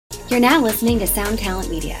You're now listening to Sound Talent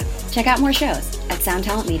Media. Check out more shows at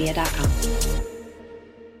soundtalentmedia.com.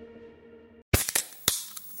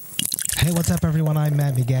 Hey, what's up, everyone? I'm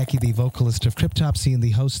Matt Migaki, the vocalist of Cryptopsy and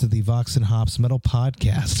the host of the Vox and Hops Metal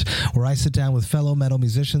Podcast, where I sit down with fellow metal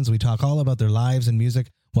musicians. We talk all about their lives and music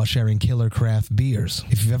while sharing killer craft beers.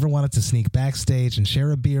 If you've ever wanted to sneak backstage and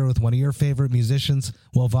share a beer with one of your favorite musicians,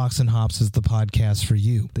 well, Vox and Hops is the podcast for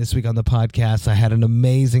you. This week on the podcast, I had an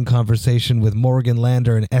amazing conversation with Morgan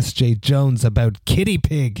Lander and S.J. Jones about Kitty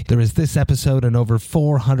Pig. There is this episode and over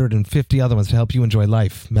 450 other ones to help you enjoy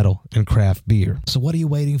life, metal, and craft beer. So what are you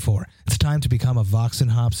waiting for? It's time to become a Vox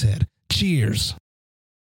and Hops head. Cheers!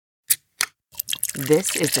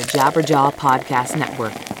 This is the Jabberjaw Podcast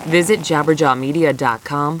Network. Visit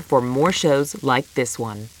jabberjawmedia.com for more shows like this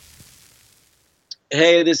one.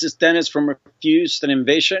 Hey, this is Dennis from Refused and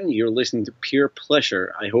INVSN. You're listening to Pure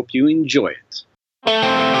Pleasure. I hope you enjoy it.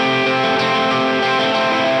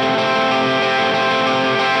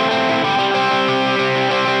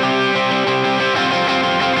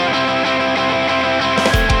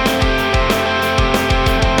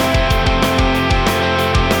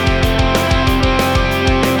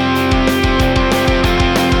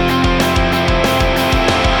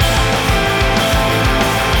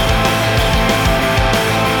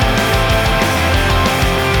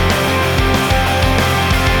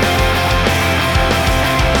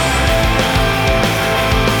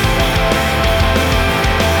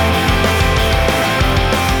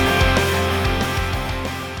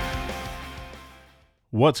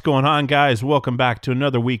 What's going on, guys? Welcome back to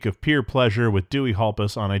another week of Pure Pleasure with Dewey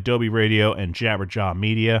Halpus on Adobe Radio and Jabberjaw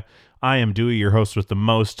Media. I am Dewey, your host with the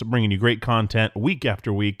most, bringing you great content week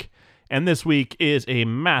after week. And this week is a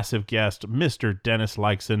massive guest, Mr. Dennis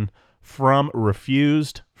Lyxzen from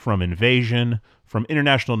Refused, from Invasion, from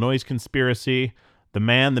International Noise Conspiracy. The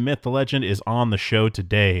man, the myth, the legend is on the show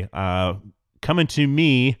today. Coming to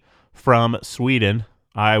me from Sweden,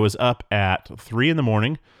 I was up at 3 in the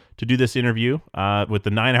morning to do this interview with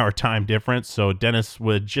the 9-hour time difference. So Dennis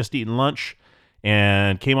would just eaten lunch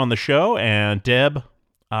and came on the show, and Deb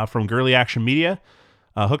from Girly Action Media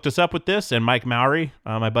hooked us up with this, and Mike Mowry,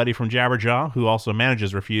 my buddy from Jabberjaw, who also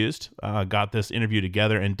manages Refused, got this interview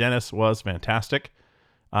together, and Dennis was fantastic.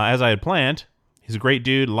 As I had planned, he's a great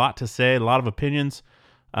dude, a lot to say, a lot of opinions,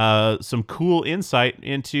 some cool insight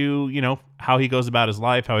into, how he goes about his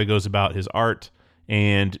life, how he goes about his art,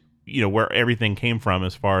 and where everything came from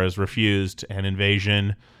as far as Refused and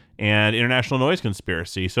Invasion and International Noise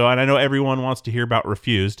Conspiracy. So, and I know everyone wants to hear about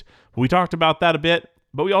Refused. We talked about that a bit,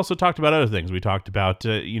 but we also talked about other things. We talked about,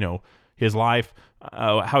 his life,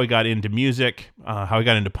 how he got into music, how he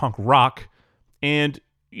got into punk rock, and,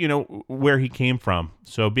 where he came from.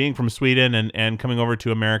 So being from Sweden and coming over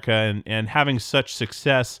to America and having such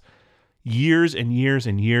success years and years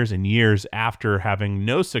and years and years after having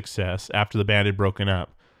no success after the band had broken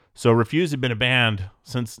up. So Refused had been a band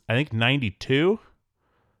since, I think, 92.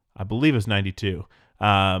 I believe it was 92.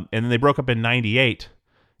 And then they broke up in 98.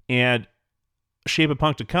 And Shape of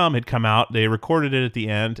Punk to Come had come out. They recorded it at the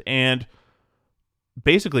end and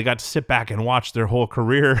basically got to sit back and watch their whole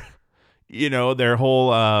career, their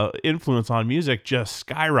whole influence on music just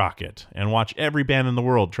skyrocket, and watch every band in the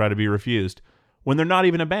world try to be Refused when they're not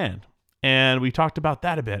even a band. And we talked about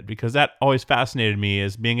that a bit because that always fascinated me,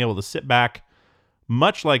 is being able to sit back,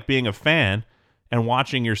 much like being a fan, and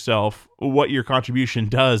watching yourself, what your contribution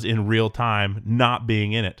does in real time, not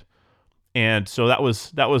being in it. And so that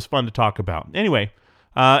was fun to talk about. Anyway,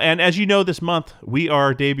 and as you know, this month we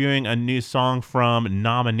are debuting a new song from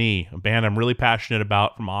Nominee, a band I'm really passionate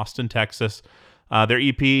about from Austin, Texas. Their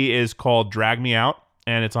EP is called Drag Me Out,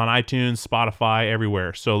 and it's on iTunes, Spotify,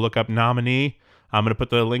 everywhere. So look up Nominee. I'm going to put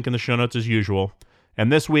the link in the show notes as usual.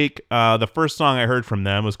 And this week, the first song I heard from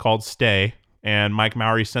them was called Stay. And Mike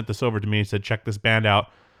Mowry sent this over to me and said, check this band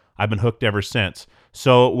out. I've been hooked ever since.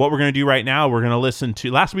 So what we're going to do right now, we're going to listen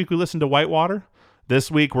to, last week we listened to Whitewater.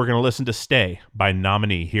 This week we're going to listen to Stay by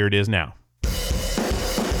Nominee. Here it is now.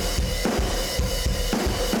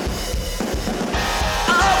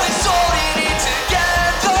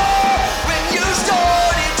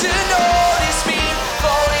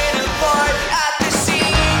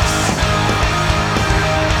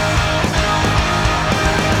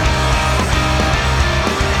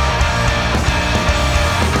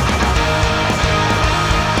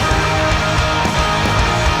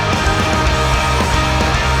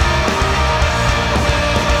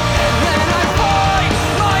 When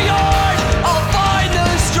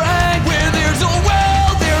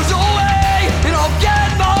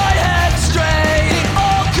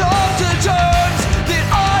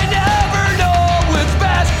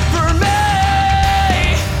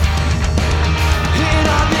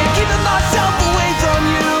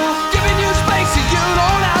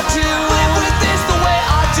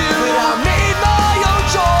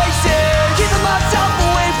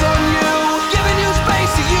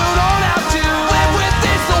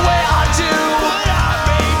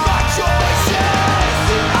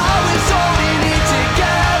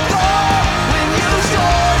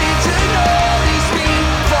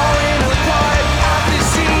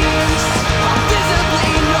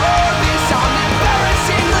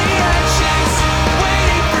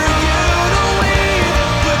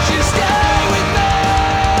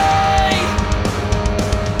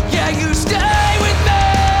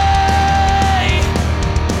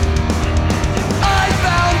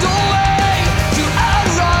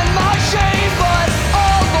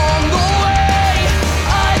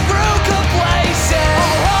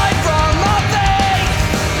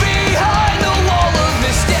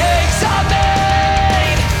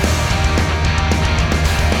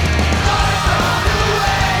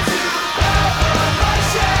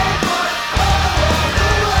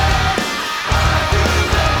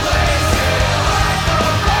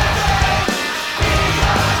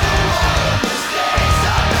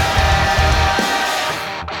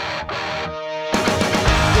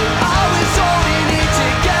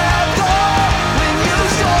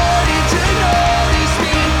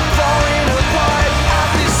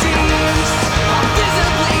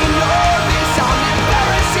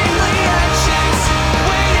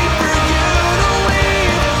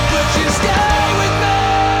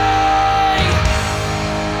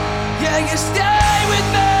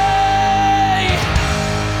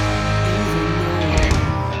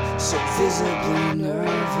visibly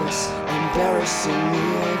nervous, embarrassingly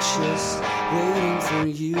anxious, waiting for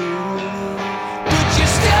you to leave. Would you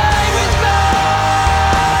stay with me?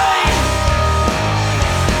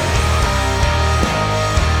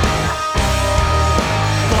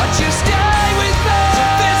 Would you stay with me? So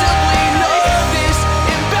visibly nervous,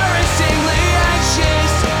 embarrassingly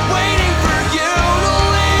anxious, waiting for you to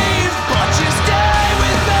leave. Would you stay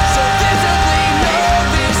with me? So visibly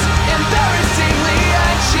nervous, embarrassingly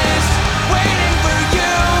anxious, waiting for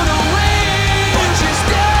you to leave. Would you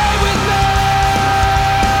stay with me?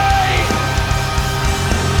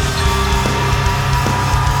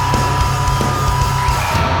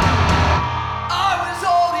 I was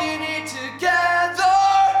holding it together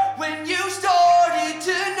when you started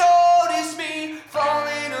to notice me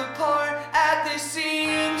falling apart at the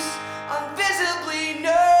seams. I'm visibly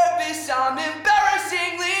nervous, I'm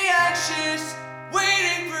embarrassingly anxious,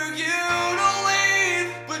 waiting for you to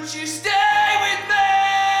leave, but you stay with me.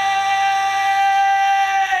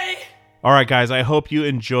 All right, guys, I hope you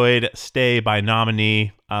enjoyed Stay by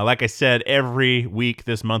Nominee. Like I said, every week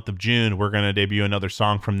this month of June, we're going to debut another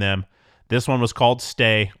song from them. This one was called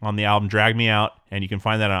Stay on the album Drag Me Out, and you can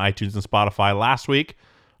find that on iTunes and Spotify. Last week,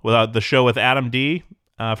 with the show with Adam D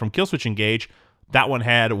from Killswitch Engage, that one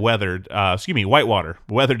had Whitewater.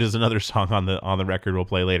 Weathered is another song on the record we'll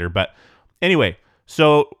play later. But anyway,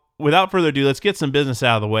 so without further ado, let's get some business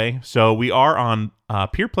out of the way. So we are on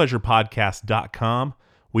peerpleasurepodcast.com.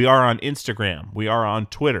 We are on Instagram. We are on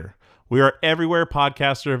Twitter. We are everywhere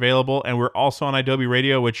podcasts are available, and we're also on Adobe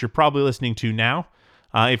Radio, which you're probably listening to now.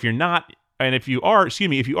 If you're not, and if you are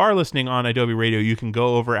listening on Adobe Radio, you can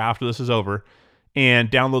go over after this is over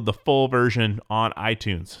and download the full version on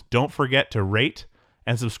iTunes. Don't forget to rate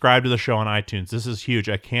and subscribe to the show on iTunes. This is huge.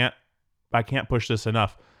 I can't push this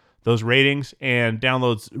enough. Those ratings and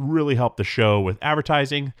downloads really help the show with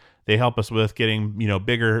advertising. They help us with getting,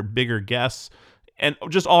 bigger guests and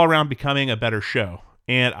just all around becoming a better show.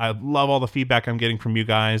 And I love all the feedback I'm getting from you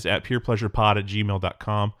guys at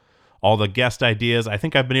peerpleasurepod@gmail.com. All the guest ideas. I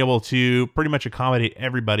think I've been able to pretty much accommodate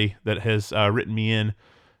everybody that has written me in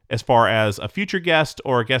as far as a future guest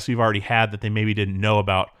or a guest we've already had that they maybe didn't know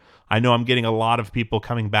about. I know I'm getting a lot of people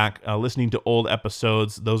coming back, listening to old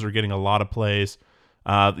episodes. Those are getting a lot of plays.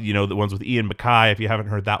 The ones with Ian Mackay, if you haven't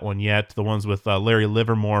heard that one yet. The ones with Larry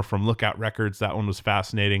Livermore from Lookout Records. That one was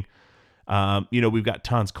fascinating. We've got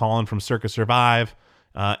tons. Colin from Circa Survive.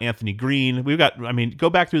 Anthony Green. Go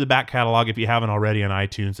back through the back catalog if you haven't already on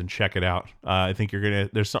iTunes and check it out. I think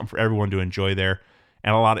there's something for everyone to enjoy there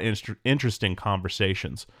and a lot of interesting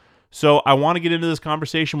conversations. So I want to get into this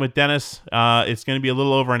conversation with Dennis. It's going to be a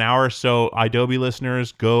little over an hour, so Adobe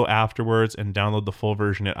listeners, go afterwards and download the full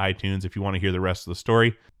version at iTunes if you want to hear the rest of the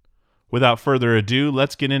story. Without further ado,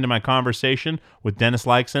 let's get into my conversation with Dennis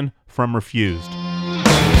Lyxzen from Refused.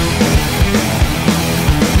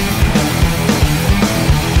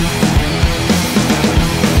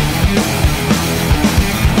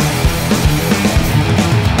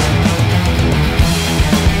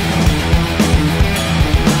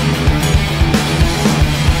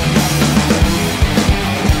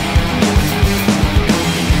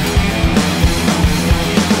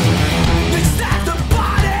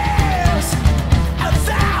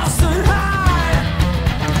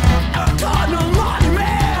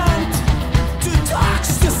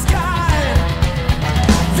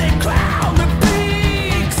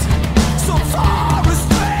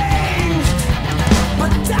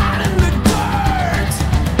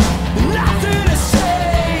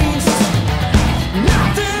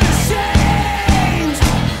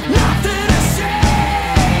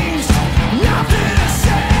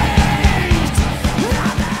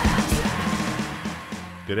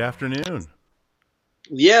 Good afternoon.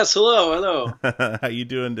 Yes, hello. How you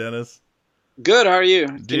doing, Dennis? Good, how are you?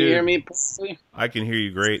 Can Dude, you hear me properly? I can hear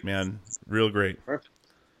you great, man. Real great. Perfect.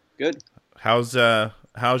 Good. How's your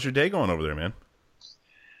day going over there, man?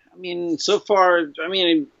 So far,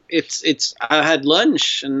 it's I had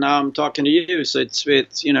lunch and now I'm talking to you, so it's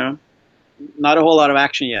not a whole lot of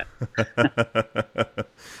action yet.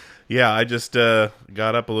 Yeah, I just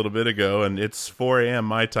got up a little bit ago, and it's 4 a.m.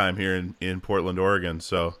 my time here in Portland, Oregon.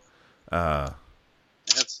 So,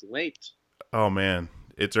 that's late. Oh man,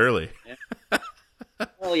 it's early. Yeah.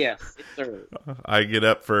 Well, yes, it's early. I get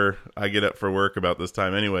up for work about this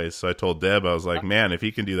time, anyways. So I told Deb, I was like, man, if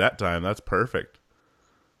he can do that time, that's perfect.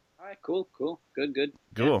 All right, cool, good.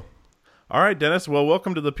 Cool. Yeah. All right, Dennis. Well,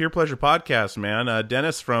 welcome to the Peer Pleasure Podcast, man.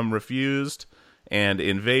 Dennis from Refused and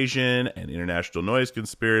INVSN and International Noise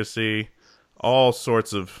Conspiracy, all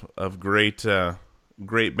sorts of great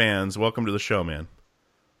bands. Welcome to the show, man.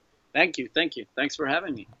 Thank you. Thanks for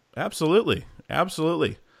having me. Absolutely.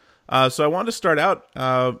 So I wanted to start out,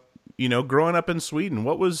 growing up in Sweden.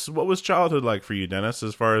 What was childhood like for you, Dennis?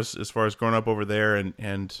 As far as growing up over there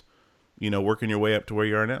and working your way up to where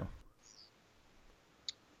you are now.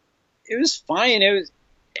 It was fine.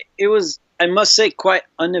 It was, I must say, quite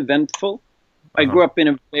uneventful. I grew up in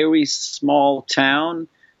a very small town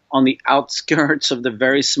on the outskirts of the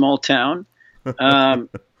very small town.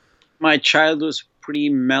 My childhood was pretty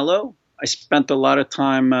mellow. I spent a lot of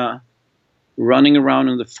time running around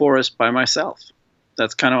in the forest by myself.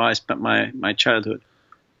 That's kind of how I spent my childhood.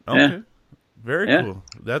 Okay. Yeah. Very Yeah. cool.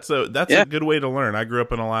 That's a Yeah. good way to learn. I grew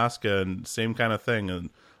up in Alaska and same kind of thing, and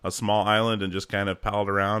a small island, and just kind of palled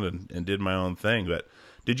around and did my own thing. But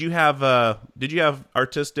did you have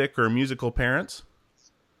artistic or musical parents?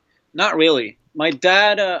 Not really. My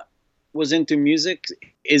dad was into music,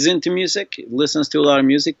 is into music, listens to a lot of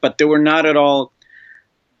music, but they were not at all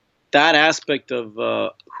that aspect of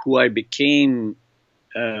who I became.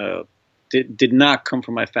 Did not come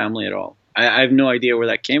from my family at all. I have no idea where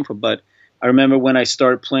that came from, but I remember when I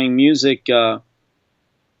started playing music,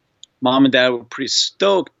 mom and dad were pretty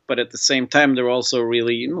stoked, but at the same time, they were also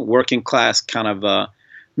really working class, kind of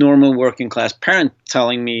normal working class parent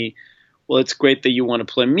telling me, well, it's great that you want to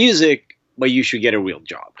play music, but you should get a real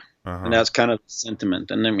job. And that's kind of the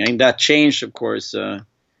sentiment. And I mean, that changed, of course,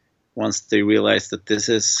 once they realized that this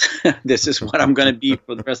is this is what I'm going to be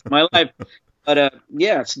for the rest of my life. But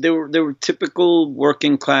yeah, so they were typical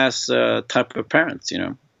working class type of parents,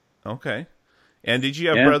 Okay. And did you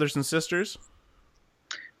have Yeah. brothers and sisters?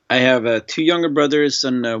 I have 2 younger brothers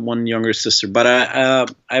and 1 younger sister. But I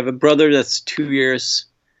have a brother that's 2 years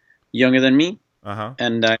younger than me,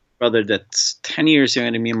 and I have a brother that's 10 years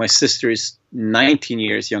younger than me. And my sister is 19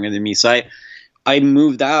 years younger than me. So I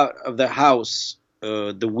moved out of the house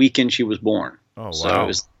the weekend she was born. Oh, wow. So it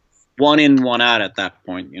was 1 in, 1 out at that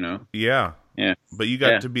point, Yeah. Yeah. But you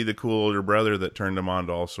got Yeah. to be the cool older brother that turned them on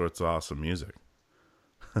to all sorts of awesome music.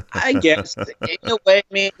 I guess in a way,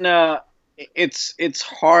 I mean, it's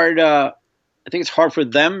hard. I think it's hard for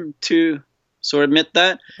them to sort of admit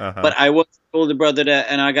that. But I was the older brother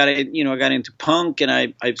and I got into punk, and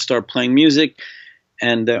I started playing music,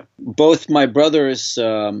 and both my brothers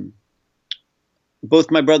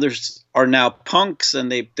are now punks,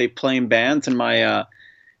 and they play in bands. And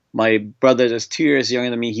my brother that's 2 years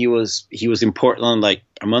younger than me, he was in Portland like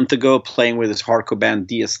a month ago playing with his hardcore band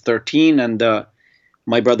DS13, and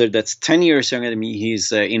my brother that's 10 years younger than me,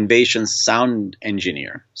 he's an INVSN sound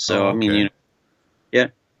engineer. So, I mean, yeah.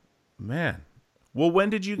 Man. Well, when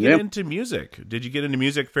did you get into music? Did you get into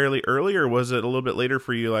music fairly early, or was it a little bit later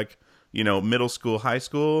for you, like, middle school, high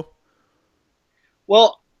school?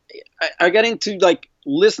 Well, I got into like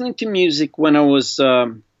listening to music when I was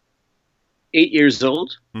 8 years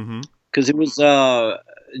old, because it was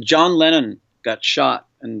John Lennon got shot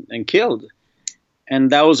and killed.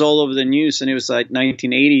 And that was all over the news, and it was like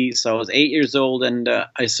 1980, so I was 8 years old, and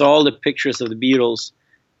I saw all the pictures of the Beatles,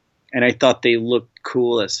 and I thought they looked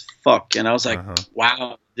cool as fuck. And I was like,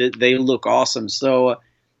 wow, they look awesome. So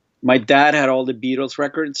my dad had all the Beatles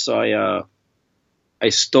records, so I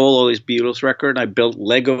stole all these Beatles records. I built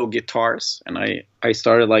Lego guitars, and I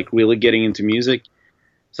started like really getting into music.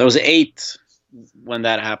 So I was 8 when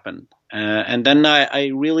that happened, and then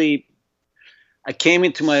I came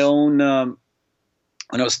into my own.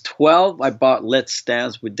 When I was 12, I bought Let's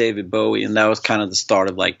Dance with David Bowie, and that was kind of the start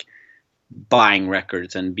of like buying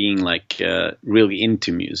records and being like really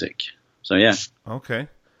into music. So yeah. Okay.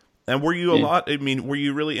 And were you were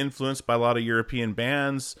you really influenced by a lot of European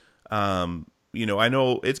bands? I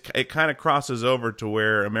know it kind of crosses over to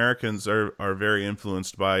where Americans are very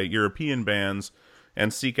influenced by European bands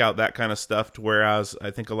and seek out that kind of stuff, to whereas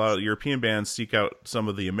I think a lot of European bands seek out some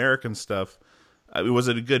of the American stuff. Was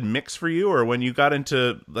it a good mix for you, or when you got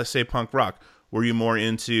into, let's say, punk rock, were you more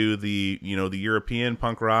into the the European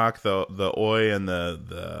punk rock, the Oi and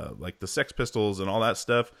the like the Sex Pistols and all that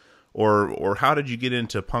stuff, or how did you get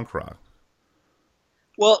into punk rock?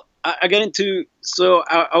 Well, I got into, so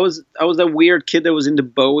I was a weird kid that was into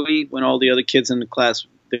Bowie when all the other kids in the class,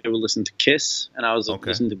 they would listen to Kiss, and I was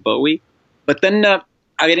listening to Bowie. But then I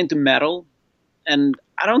got into metal, and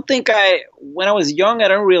I don't think when I was young, I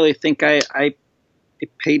don't really think I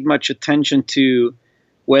paid much attention to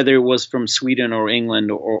whether it was from Sweden or England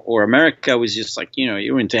or America. I was just like, you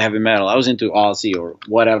were into heavy metal. I was into Aussie or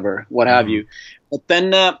whatever, what have you. But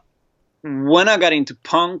then when I got into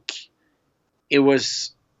punk, it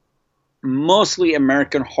was mostly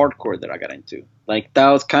American hardcore that I got into. Like that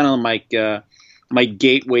was kind of like my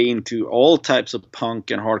gateway into all types of punk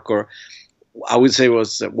and hardcore. I would say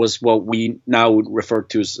was what we now would refer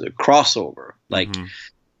to as a crossover, like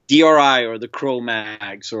DRI or the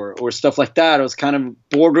Cro-Mags or stuff like that. It was kind of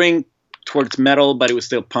bordering towards metal, but it was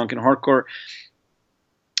still punk and hardcore.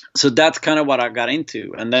 So that's kind of what I got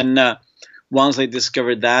into. And then once I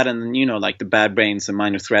discovered that, and then, like the Bad Brains and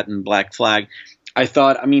Minor Threat and Black Flag, I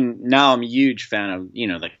thought, now I'm a huge fan of,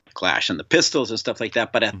 the Clash and the Pistols and stuff like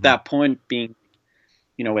that. But at that point, being,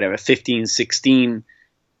 15, 16,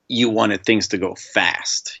 you wanted things to go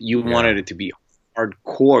fast. You wanted it to be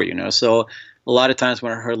hardcore, So a lot of times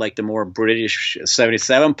when I heard like the more British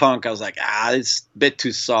 77 punk, I was like, it's a bit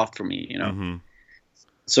too soft for me,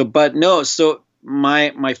 So, but no, so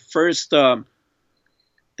my first, the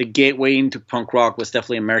gateway into punk rock was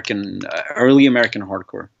definitely early American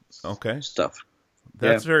hardcore. Stuff.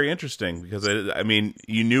 That's very interesting because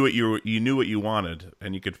you knew what you wanted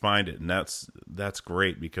and you could find it, and that's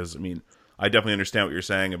great because I definitely understand what you're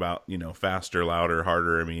saying about faster, louder,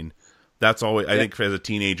 harder. That's always I think as a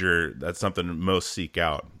teenager that's something most seek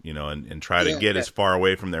out, and try to get as far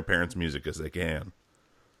away from their parents' music as they can.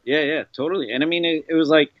 Yeah, totally. And it was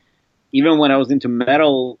like even when I was into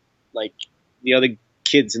metal, like the other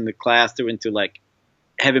kids in the class, they were into like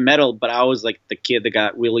heavy metal, but I was like the kid that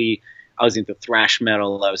got really. I was into thrash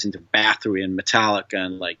metal. I was into Bathory and Metallica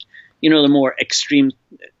and like, the more extreme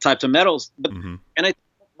types of metals. But and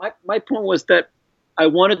my point was that I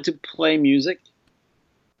wanted to play music,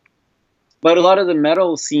 but a lot of the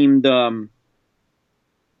metal seemed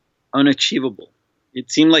unachievable.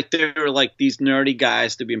 It seemed like they were like these nerdy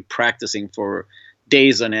guys that have been practicing for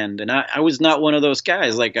days on end, and I was not one of those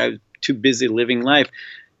guys. Like I was too busy living life,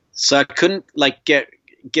 so I couldn't like get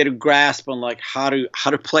a grasp on like how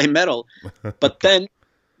to play metal. But then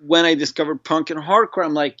when I discovered punk and hardcore,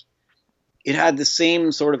 I'm like, it had the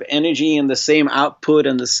same sort of energy and the same output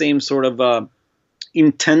and the same sort of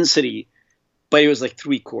intensity, but it was like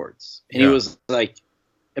 3 chords and it was like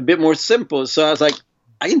a bit more simple. So I was like,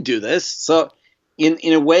 I can do this. So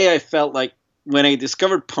in a way I felt like when I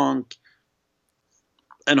discovered punk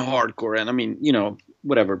and hardcore and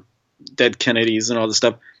whatever, Dead Kennedys and all this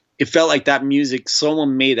stuff, it felt like that music,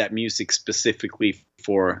 someone made that music specifically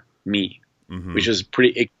for me, which is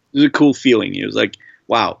it was a cool feeling. It was like,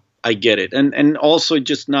 wow, I get it. And also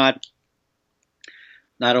just not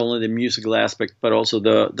only the musical aspect, but also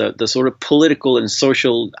the sort of political and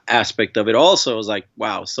social aspect of it also. Was like,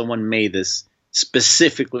 wow, someone made this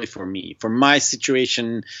specifically for me, for my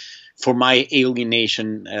situation, for my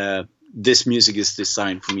alienation. This music is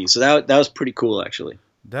designed for me. So that was pretty cool, actually.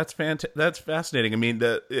 That's That's fascinating.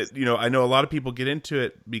 I know a lot of people get into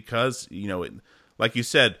it because, like you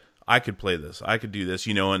said, I could play this, I could do this,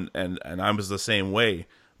 and I was the same way.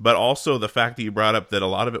 But also the fact that you brought up that a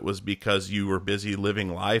lot of it was because you were busy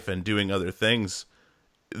living life and doing other things.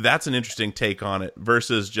 That's an interesting take on it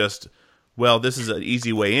versus just, well, this is an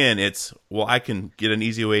easy way in. It's, well, I can get an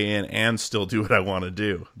easy way in and still do what I want to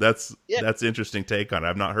do. That's an interesting take on it.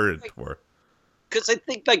 I've not heard it before. Because I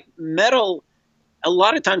think like metal, a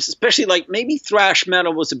lot of times, especially like maybe thrash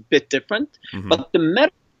metal was a bit different, but the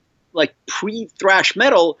metal, like pre-thrash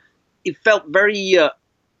metal, it felt very,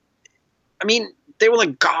 they were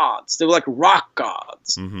like gods. They were like rock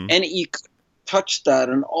gods. And you could touch that.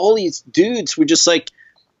 And all these dudes were just like,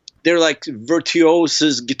 they're like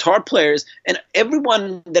virtuosos guitar players. And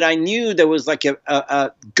everyone that I knew that was like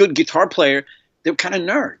a good guitar player, they were kind of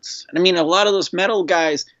nerds. And a lot of those metal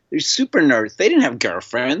guys, they're super nerds. They didn't have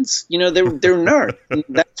girlfriends. They're nerds. And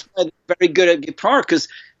that's why they're very good at guitar, because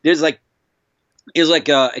it's like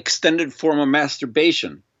a extended form of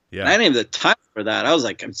masturbation. Yeah. And I didn't have the time for that. I was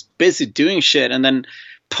like, I'm busy doing shit. And then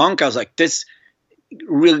punk, I was like, this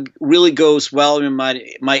really goes well in my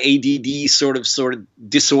ADD sort of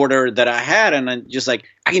disorder that I had. And I'm just like,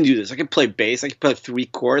 I can do this. I can play bass. I can play 3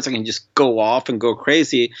 chords. I can just go off and go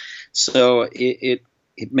crazy. So it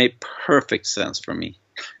made perfect sense for me.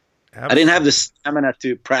 Absolutely. I didn't have the stamina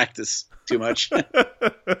to practice too much.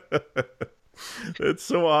 It's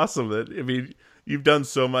so awesome that, you've done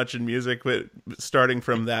so much in music, but starting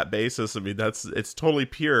from that basis, it's totally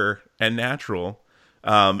pure and natural.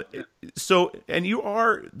 So, and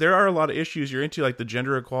there are a lot of issues you're into, like the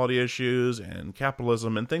gender equality issues and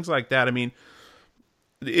capitalism and things like that.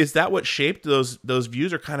 Is that what shaped those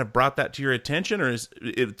views or kind of brought that to your attention, or is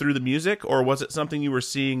it through the music, or was it something you were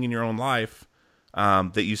seeing in your own life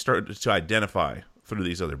that you started to identify through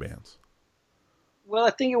these other bands? Well, I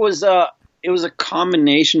think it was a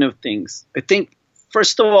combination of things. I think,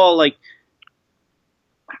 first of all, like,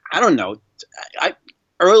 I don't know.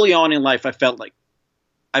 Early on in life, I felt like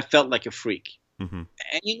a freak. And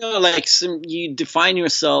like you define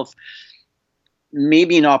yourself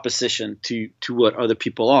maybe in opposition to what other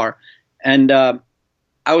people are. And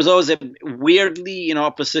I was always weirdly in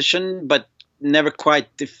opposition, but never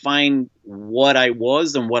quite defined what I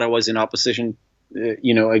was and what I was in opposition,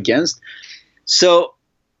 against. So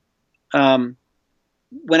when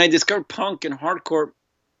I discovered punk and hardcore,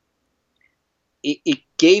 it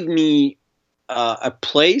gave me a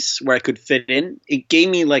place where I could fit in. It gave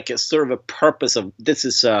me like a sort of a purpose of this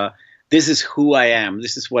is who I am.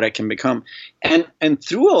 This is what I can become. And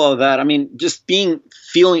through all of that, I mean, just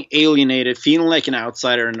feeling alienated, feeling like an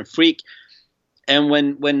outsider and a freak. And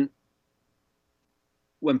when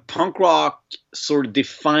punk rock sort of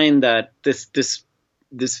defined that this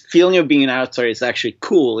feeling of being an outsider is actually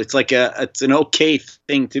cool. It's like it's an okay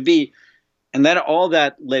thing to be. And then all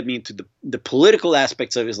that led me into the political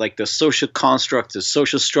aspects of it, is like the social construct, the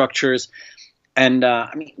social structures. And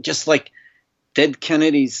I mean, just like Dead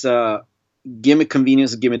Kennedy's Gimme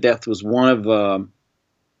Convenience, Gimme Death was one of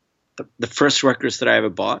the first records that I ever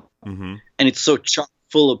bought. Mm-hmm. And it's so chock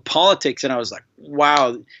full of politics. And I was like,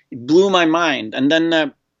 wow, it blew my mind. And then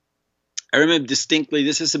I remember distinctly,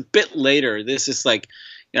 this is a bit later. This is like,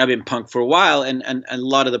 I've been punk for a while, and a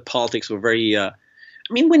lot of the politics were very, I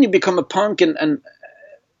mean, when you become a punk and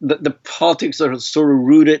the politics are sort of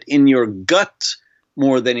rooted in your gut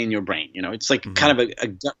more than in your brain, it's like kind of a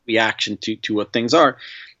gut reaction to what things are.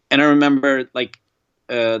 And I remember like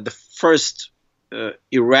the first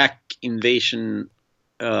Iraq invasion,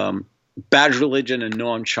 Bad Religion and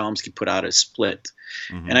Noam Chomsky put out a split.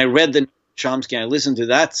 Mm-hmm. And I read the Chomsky and I listened to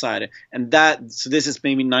that side, and so this is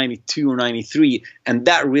maybe 92 or 93. And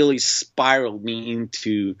that really spiraled me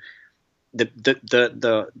into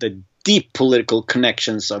the deep political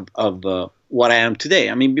connections of what I am today.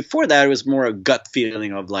 I mean, before that, it was more a gut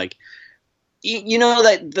feeling of like,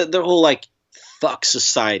 that the whole like fuck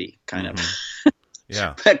society kind of,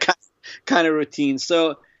 yeah, that kind of routine.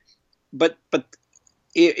 So, but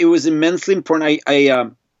it was immensely important.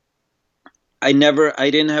 I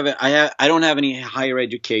don't have any higher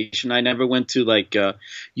education. I never went to like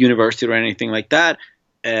university or anything like that.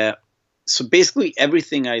 So basically,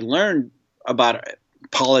 everything I learned about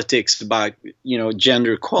politics, about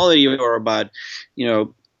gender equality, or about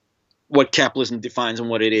what capitalism defines and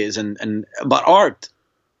what it is, and about art,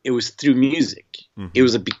 it was through music. Mm-hmm. It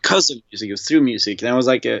was because of music. It was through music, and I was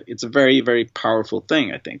like, it's a very, very powerful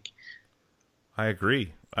thing, I think. I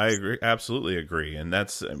agree. Absolutely agree. And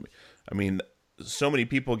that's, I mean, so many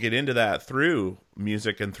people get into that through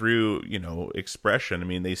music and through expression. I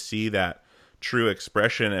mean, they see that true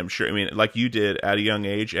expression. I'm sure, I mean, like you did at a young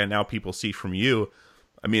age, and now people see from you.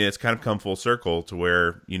 I mean, it's kind of come full circle to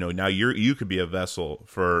where, now you could be a vessel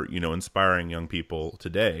for, inspiring young people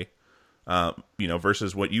today,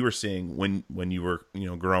 versus what you were seeing when you were,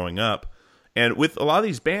 growing up. And with a lot of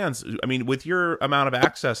these bands, I mean, with your amount of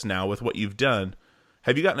access now, with what you've done,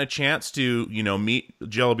 have you gotten a chance to, meet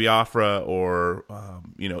Jello Biafra or,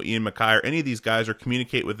 Ian MacKaye or any of these guys, or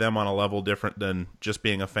communicate with them on a level different than just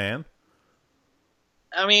being a fan?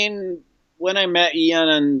 I mean, when I met Ian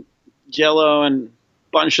and Jello and a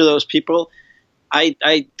bunch of those people,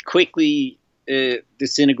 I quickly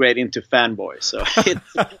disintegrate into fanboy. So it's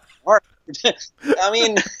hard. I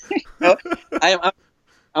mean,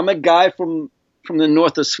 I'm a guy from the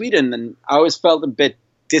north of Sweden, and I always felt a bit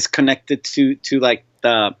disconnected to like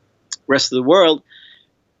the rest of the world.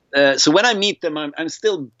 So when I meet them, I'm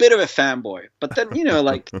still a bit of a fanboy. But then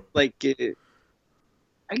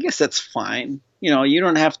I guess that's fine. You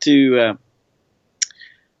don't have to.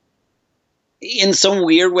 In some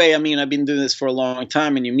weird way, I mean, I've been doing this for a long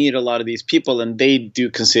time, and you meet a lot of these people, and they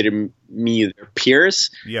do consider me their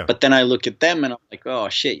peers. Yeah. But then I look at them, and I'm like, oh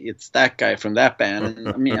shit, it's that guy from that band. And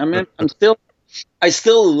I mean, I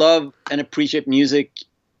still love and appreciate music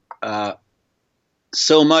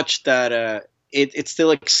so much that it's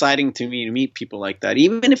still exciting to me to meet people like that,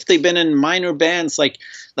 even if they've been in minor bands. Like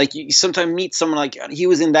you sometimes meet someone like, he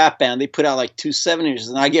was in that band, they put out like 2 7-inches,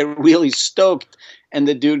 and I get really stoked. And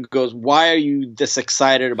the dude goes, why are you this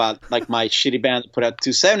excited about like my shitty band that put out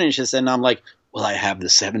 2 7-inches? And I'm like, well, I have the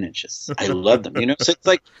 7-inches. I love them, So it's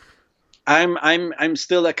like, I'm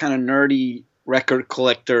still that kind of nerdy record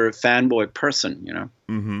collector fanboy person,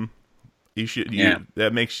 Mm-hmm. You should.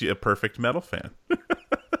 That makes you a perfect metal fan.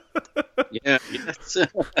 Yeah. Yes.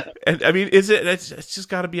 And I mean, it's just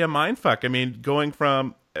got to be a mind fuck. I mean, going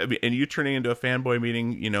from, and you turning into a fanboy,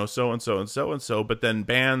 meeting, so and so and so and so, but then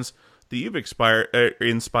bands that you've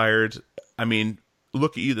inspired, I mean,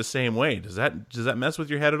 look at you the same way. Does that mess with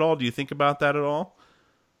your head at all? Do you think about that at all?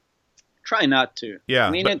 Try not to. Yeah.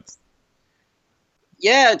 I mean, it's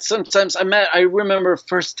sometimes I remember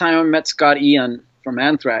first time I met Scott Ian from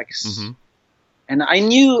Anthrax. Mm-hmm. And I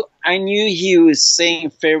knew he was saying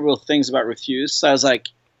favorable things about Refused. So I was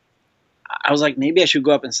like, maybe I should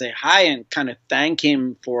go up and say hi and kind of thank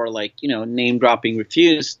him for, like, you know, name dropping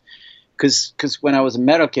Refused. Because when I was a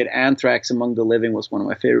metal kid, Anthrax Among the Living was one of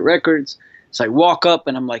my favorite records. So I walk up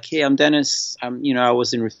and I'm like, hey, I'm Dennis. I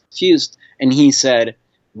was in Refused. And he said,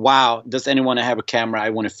 wow, does anyone have a camera? I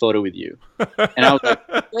want a photo with you. And I was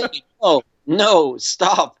like, wait, no,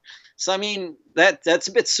 stop. So, I mean, that's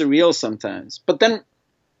a bit surreal sometimes. But then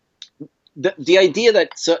the idea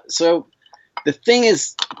that, so the thing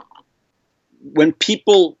is, when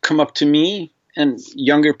people come up to me, and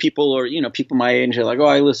younger people, or, you know, people my age, are like, oh,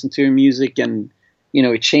 I listen to your music and, you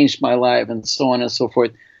know, it changed my life, and so on and so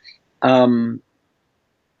forth. You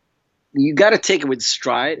got to take it with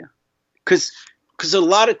stride, because a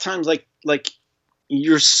lot of times, like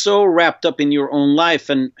you're so wrapped up in your own life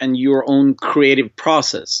and your own creative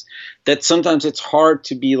process that sometimes it's hard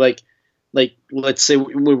to be like, let's say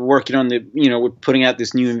we're working on we're putting out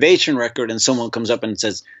this new INVSN record, and someone comes up and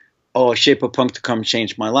says, oh, Shape of Punk to Come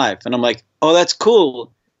changed my life. And I'm like, oh, that's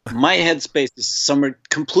cool. My headspace is somewhere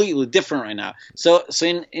completely different right now. So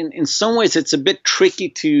in some ways, it's a bit tricky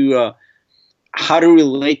to how to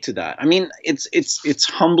relate to that. I mean, it's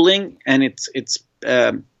humbling, and it's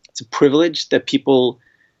a privilege that people,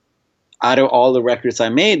 out of all the records I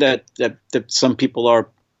made, that some people are,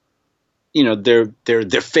 you know, their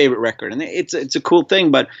favorite record, and it's a cool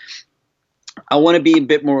thing. But I want to be a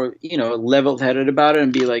bit more, you know, level-headed about it,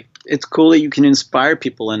 and be like, it's cool that you can inspire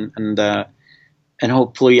people, and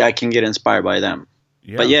hopefully I can get inspired by them.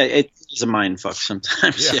 Yeah. But yeah, it's a mind fuck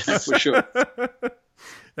sometimes. Yeah, for sure.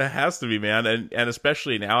 That has to be, man, and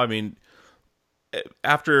especially now. I mean,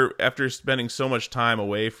 after spending so much time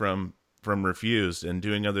away from Refused and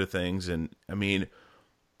doing other things, and I mean,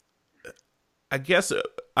 I guess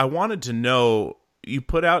I wanted to know, you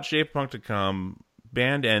put out Shape of Punk to Come,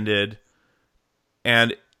 band ended,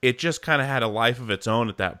 and it just kind of had a life of its own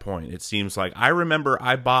at that point. It seems like, I remember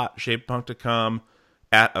I bought Shape of Punk to Come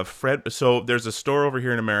at a so there's a store over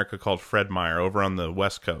here in America called Fred Meyer over on the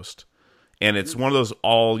West Coast. And it's one of those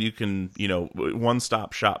all you can, you know,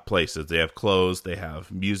 one-stop shop places. They have clothes, they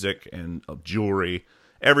have music and jewelry,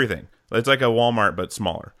 everything. It's like a Walmart, but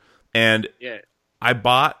smaller. And I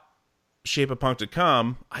bought Shape of Punk to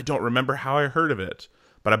Come. I don't remember how I heard of it,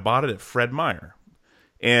 but I bought it at Fred Meyer.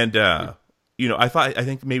 And, you know, I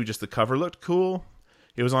think maybe just the cover looked cool.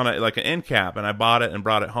 It was on like an end cap, and I bought it and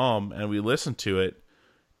brought it home, and we listened to it.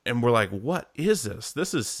 And we're like, what is this?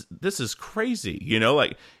 This is crazy. You know,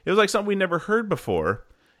 like, it was like something we never heard before.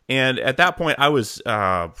 And at that point I was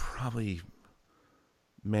probably,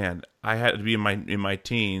 man, I had to be in my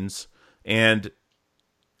teens. And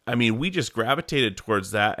I mean, we just gravitated towards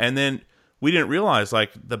that. And then we didn't realize, like,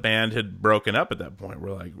 the band had broken up at that point. We're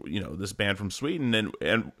like, you know, this band from Sweden,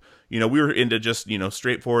 and you know, we were into just, you know,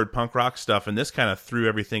 straightforward punk rock stuff, and this kind of threw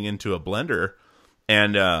everything into a blender.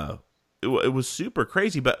 And it was super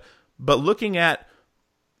crazy, but looking at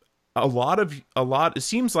a lot, it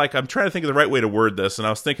seems like, I'm trying to think of the right way to word this, and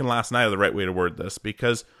I was thinking last night of the right way to word this,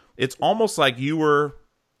 because it's almost like you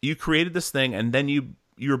created this thing, and then you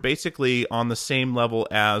were basically on the same level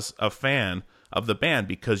as a fan of the band,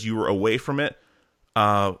 because you were away from it,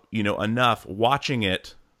 you know, enough, watching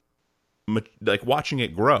it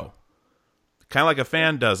grow, kind of like a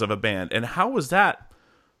fan does of a band. And how was that?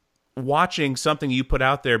 Watching something you put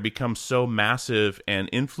out there become so massive and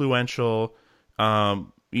influential,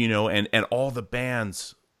 you know, and all the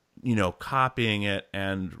bands, you know, copying it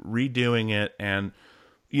and redoing it. And,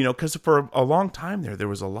 you know, because for a long time there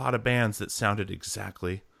was a lot of bands that sounded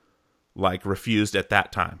exactly like Refused at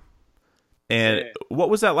that time. And what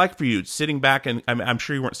was that like for you, sitting back? And I'm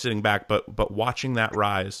sure you weren't sitting back, but watching that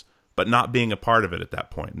rise, but not being a part of it at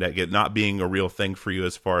that point, that not being a real thing for you,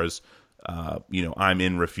 as far as, you know, I'm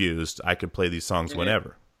in Refused, I could play these songs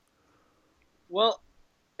whenever. Well,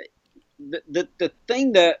 the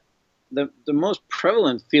thing that the most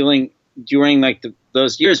prevalent feeling during, like,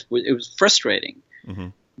 those years, it was frustrating,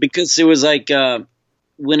 because it was like,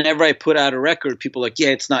 whenever I put out a record, people were like, yeah,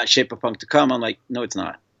 it's not Shape of Punk to Come. I'm like, no, it's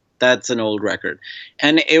not. That's an old record.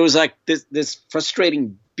 And it was like this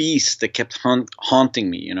frustrating beast that kept haunting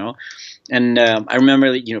me, you know. And I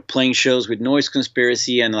remember, you know, playing shows with Noise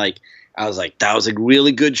Conspiracy, and, like, I was like, that was a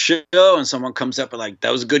really good show. And someone comes up and like,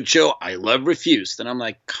 that was a good show. I love Refused. And I'm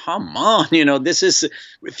like, come on, you know,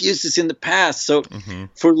 Refused is in the past. So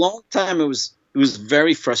for a long time, it was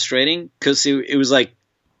very frustrating, because it was like,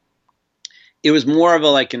 it was more of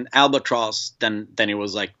like an albatross than it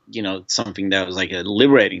was, like, you know, something that was like a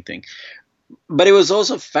liberating thing. But it was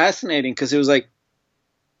also fascinating, because it was like,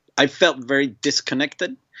 I felt very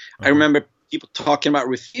disconnected. I remember people talking about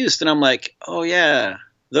Refused, and I'm like, oh yeah,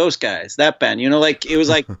 those guys, that band. You know, like it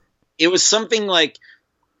was something like,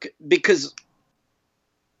 because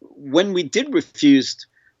when we did Refused,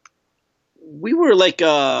 we were like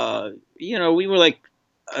a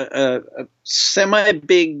semi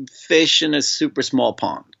big fish in a super small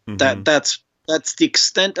pond. Mm-hmm. That's the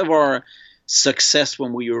extent of our success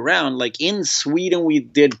when we were around. Like in Sweden, we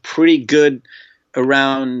did pretty good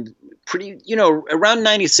around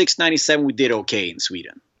 96, 97, we did okay in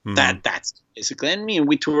Sweden. Mm-hmm. That's basically. I mean,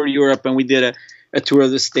 we toured Europe and we did a tour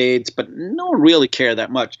of the States, but no one really cared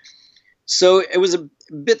that much. So it was a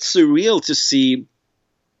bit surreal to see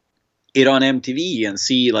it on MTV and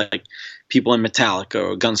see like people in Metallica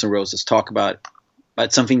or Guns N' Roses talk about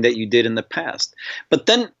something that you did in the past. But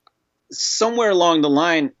then somewhere along the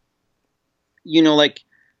line, you know, like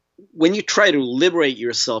when you try to liberate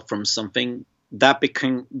yourself from something, that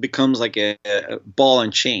becomes like a ball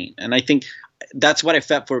and chain. And I think that's what I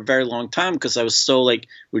felt for a very long time, because I was so like,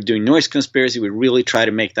 we're doing Noise Conspiracy, we really try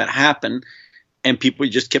to make that happen, and people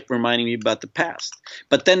just kept reminding me about the past.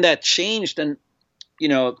 But then that changed, and you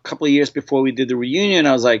know, a couple of years before we did the reunion,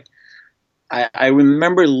 I was like, I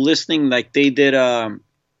remember listening, like they did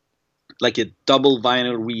like a double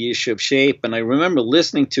vinyl reissue of Shape, and I remember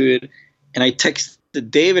listening to it, and I texted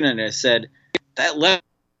David and I said,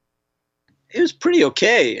 it was pretty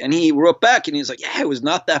okay. And he wrote back and he was like, yeah, it was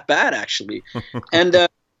not that bad actually. And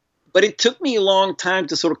but it took me a long time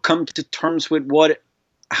to sort of come to terms with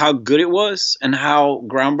how good it was and how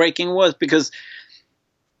groundbreaking it was, because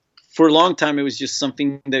for a long time it was just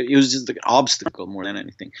something that it was just like an obstacle more than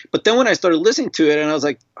anything. But then when I started listening to it, and I was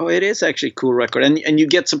like, oh, it is actually a cool record, and you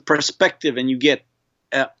get some perspective, and you get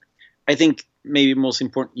I think maybe most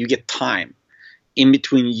important, you get time in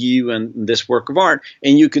between you and this work of art,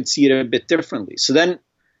 and you could see it a bit differently. So then,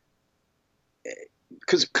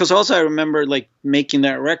 because also I remember like making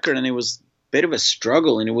that record, and it was a bit of a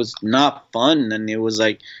struggle, and it was not fun, and it was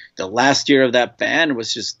like the last year of that band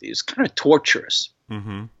was kind of torturous.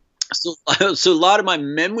 Mm-hmm. So a lot of my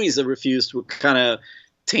memories of Refused were kind of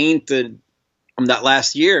tainted from that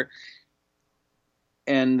last year,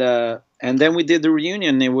 and then we did the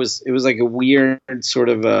reunion. It was like a weird sort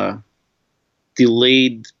of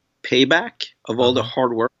delayed payback of all the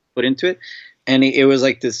hard work put into it, and it was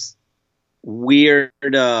like this weird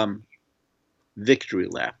victory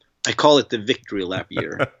lap. I call it the victory lap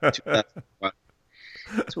year.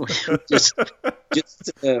 So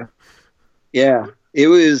yeah, it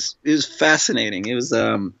was fascinating. It was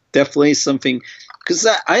definitely something, because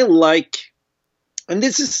I like, and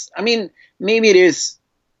this is, I mean, maybe it is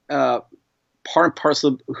part and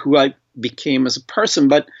parcel of who I became as a person,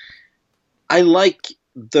 but I like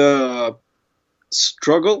the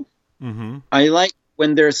struggle. Mm-hmm. I like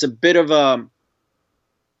when there's a bit of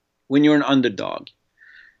when you're an underdog.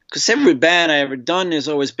 Because every band I ever done has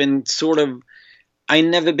always been sort of, I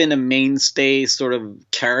never been a mainstay sort of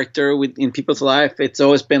character in people's life. It's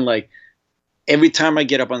always been like, every time I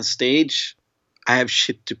get up on stage, I have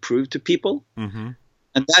shit to prove to people. Mm-hmm.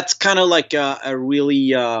 And that's kind of like a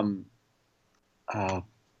really,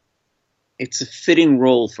 it's a fitting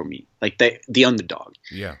role for me, like the underdog.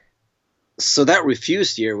 Yeah. So that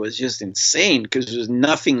Refused year was just insane, because it was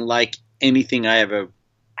nothing like anything I ever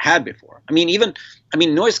had before. I mean,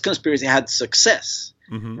 Noise Conspiracy had success.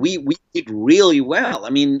 Mm-hmm. We did really well. I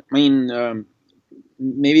mean,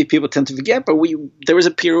 maybe people tend to forget, but there was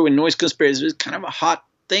a period when Noise Conspiracy was kind of a hot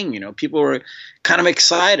thing. You know, people were kind of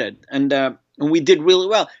excited, and we did really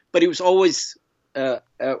well. But it was always a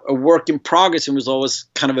work in progress, and was always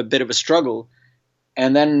kind of a bit of a struggle.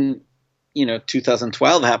 And then, you know,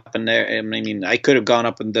 2012 happened there. I mean, I could have gone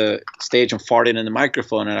up on the stage and farted in the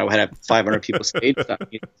microphone, and I would have 500 people stage. I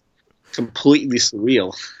mean, completely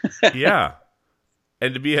surreal. Yeah.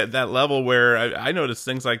 And to be at that level where I noticed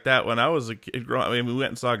things like that when I was a kid growing up. I mean, we went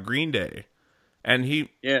and saw Green Day, and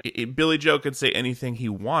Billy Joe could say anything he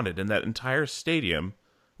wanted, and that entire stadium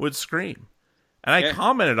would scream. And I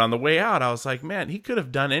commented on the way out, I was like, man, he could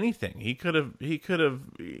have done anything. He could have,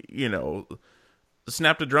 you know,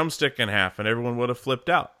 snapped a drumstick in half and everyone would have flipped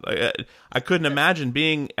out. I couldn't imagine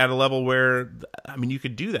being at a level where, I mean, you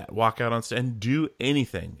could do that, walk out on stage and do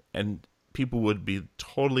anything, and people would be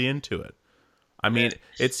totally into it. I mean,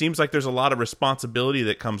 it seems like there's a lot of responsibility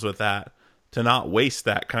that comes with that, to not waste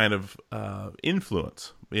that kind of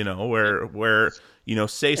influence, you know, where you know,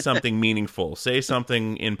 say something meaningful, say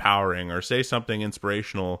something empowering, or say something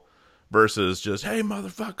inspirational, versus just, hey,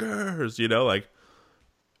 motherfuckers, you know, like.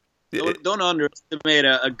 Don't underestimate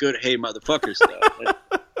a good "hey motherfucker" stuff.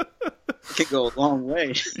 can go a long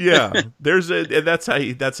way. Yeah, that's how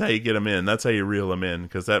you get them in. That's how you reel them in,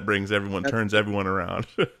 because that brings everyone, turns everyone around.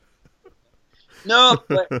 No,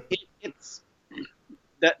 but it's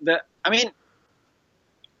that. I mean,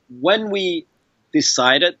 when we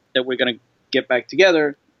decided that we're going to get back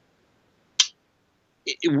together,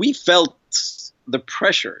 we felt the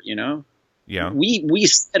pressure. Yeah. We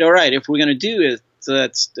said, all right, if we're going to do it,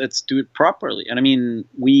 let's do it properly. And I mean,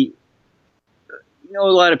 a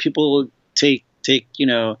lot of people take they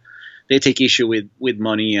take issue with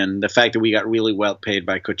money and the fact that we got really well paid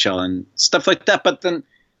by Coachella and stuff like that. But then,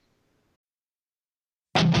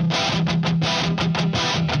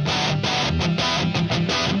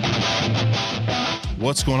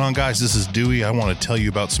 What's going on, guys? This is Dewey. I want to tell you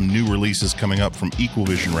about some new releases coming up from Equal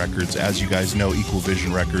Vision Records. As you guys know, Equal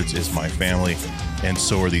Vision Records is my family, and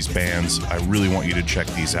so are these bands. I really want you to check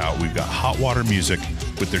these out. We've got Hot Water Music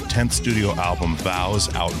with their 10th studio album,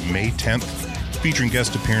 Vows, out May 10th, featuring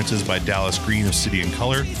guest appearances by Dallas Green of City and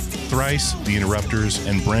Color, Thrice, The Interrupters,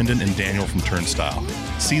 and Brendan and Daniel from Turnstile.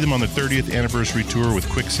 See them on their 30th anniversary tour with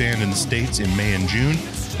Quicksand in the States in May and June,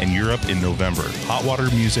 and Europe in November.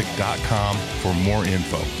 hotwatermusic.com for more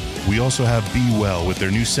info. We also have Be Well with their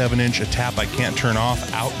new 7-inch A Tap I Can't Turn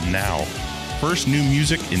Off, out now. First new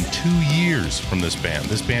music in 2 years from this band.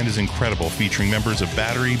 This band is incredible, featuring members of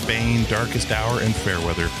Battery, Bane, Darkest Hour, and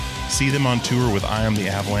Fairweather. See them on tour with I Am the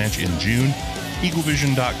Avalanche in June.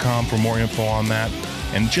 equalvision.com for more info on that.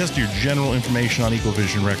 And just your general information on Equal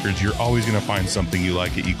Vision Records, you're always going to find something you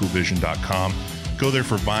like at equalvision.com. Go there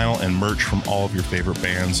for vinyl and merch from all of your favorite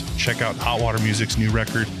bands. Check out Hot Water Music's new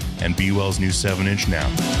record and Be Well's new 7-inch now.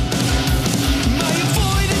 My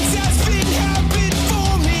avoidance has been habit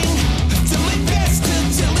forming. Till my best to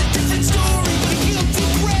tell a different story. But guilty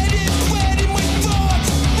bred in my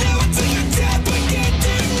thoughts. Now it's like a tap I can't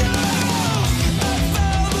turn off. I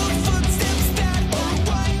followed footsteps that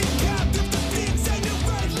unwind the path of the things I knew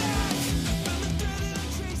I lacked. Found the thread and I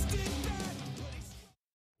traced it back.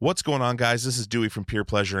 What's going on, guys? This is Dewey from Pure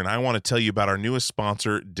Pleasure, and I want to tell you about our newest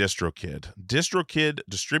sponsor, DistroKid. DistroKid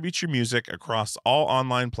distributes your music across all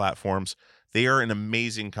online platforms. They are an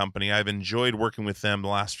amazing company. I've enjoyed working with them the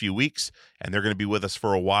last few weeks, and they're going to be with us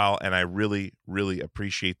for a while, and I really, really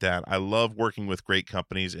appreciate that. I love working with great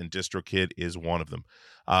companies, and DistroKid is one of them.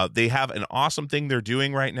 They have an awesome thing they're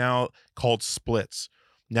doing right now called splits.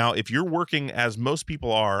 Now, if you're working, as most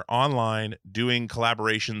people are, online, doing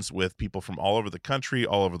collaborations with people from all over the country,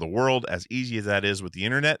 all over the world, as easy as that is with the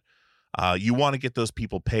internet, you want to get those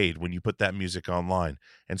people paid when you put that music online.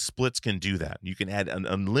 And splits can do that. You can add an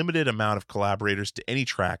unlimited amount of collaborators to any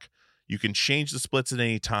track. You can change the splits at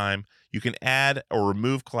any time. You can add or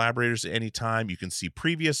remove collaborators at any time. You can see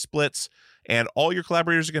previous splits. And all your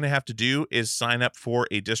collaborators are going to have to do is sign up for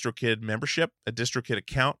a DistroKid membership, a DistroKid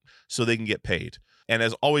account, so they can get paid. And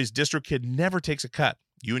as always, DistroKid never takes a cut.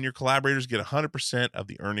 You and your collaborators get 100% of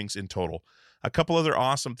the earnings in total. A couple other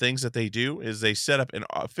awesome things that they do is they set up an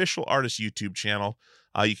official artist YouTube channel.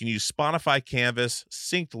 You can use Spotify Canvas,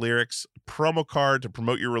 synced lyrics, promo card to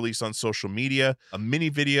promote your release on social media, a mini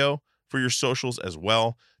video for your socials as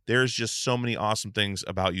well. There's just so many awesome things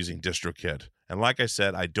about using DistroKid. And like I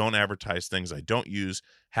said, I don't advertise things I don't use,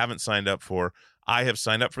 haven't signed up for. I have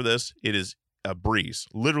signed up for this. It is a breeze,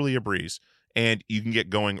 literally a breeze. And you can get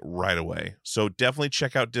going right away. So definitely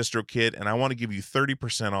check out DistroKid, and I want to give you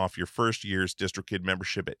 30% off your first year's DistroKid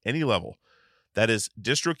membership at any level. That is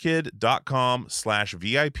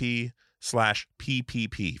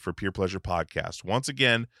distrokid.com/VIP/PPP for Pure Pleasure Podcast. Once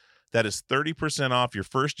again, that is 30% off your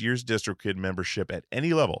first year's DistroKid membership at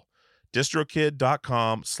any level.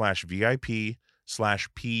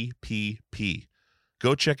 distrokid.com/VIP/PPP.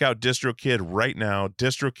 Go check out DistroKid right now.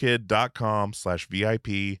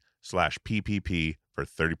 distrokid.com/VIP/PPP for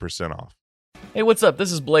 30% off. Hey, what's up?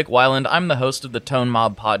 This is Blake Weiland. I'm the host of the Tone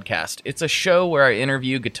Mob Podcast. It's a show where I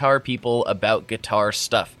interview guitar people about guitar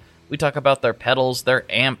stuff. We talk about their pedals, their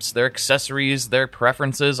amps, their accessories, their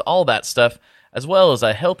preferences, all that stuff, as well as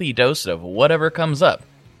a healthy dose of whatever comes up.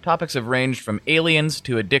 Topics have ranged from aliens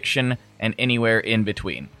to addiction and anywhere in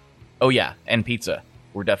between. Oh yeah, and pizza.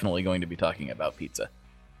 We're definitely going to be talking about pizza.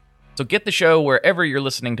 So get the show wherever you're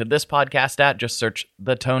listening to this podcast at. Just search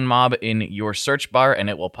The Tone Mob in your search bar and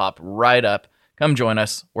it will pop right up. Come join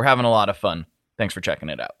us. We're having a lot of fun. Thanks for checking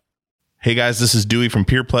it out. Hey guys, this is Dewey from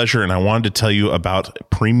Pure Pleasure, and I wanted to tell you about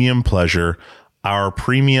Premium Pleasure, our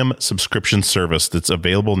premium subscription service that's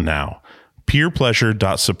available now.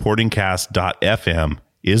 purepleasure.supportingcast.fm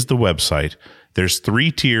is the website. There's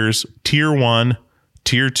 3 tiers, Tier 1,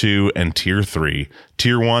 Tier 2, and Tier 3.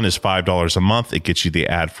 Tier 1 is $5 a month. It gets you the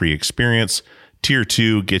ad-free experience. Tier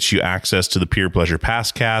 2 gets you access to the Peer Pleasure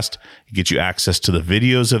Passcast. It gets you access to the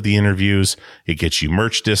videos of the interviews. It gets you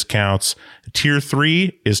merch discounts. Tier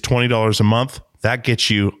 3 is $20 a month. That gets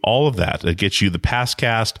you all of that. It gets you the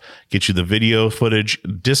Passcast, gets you the video footage,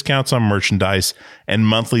 discounts on merchandise, and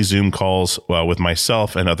monthly Zoom calls with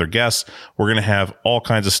myself and other guests. We're going to have all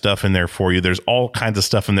kinds of stuff in there for you. There's all kinds of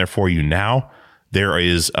stuff in there for you now. There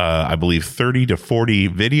is, I believe, 30 to 40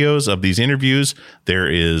 videos of these interviews.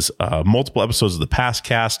 There is multiple episodes of the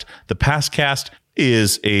Passcast. The Passcast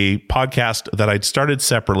is a podcast that I'd started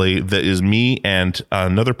separately that is me and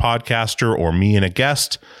another podcaster or me and a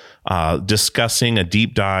guest discussing a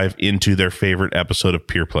deep dive into their favorite episode of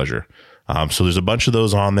Peer Pleasure. So there's a bunch of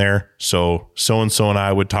those on there. So-and-so and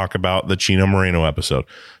I would talk about the Chino Moreno episode.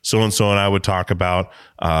 So-and-so and I would talk about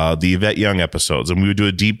the Yvette Young episodes. And we would do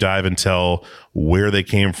a deep dive and tell where they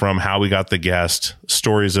came from, how we got the guest,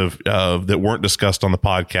 stories of that weren't discussed on the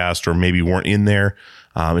podcast or maybe weren't in there.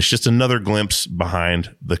 It's just another glimpse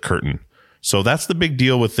behind the curtain. So that's the big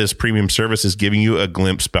deal with this premium service, is giving you a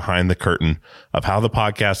glimpse behind the curtain of how the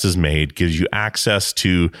podcast is made, gives you access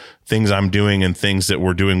to things I'm doing and things that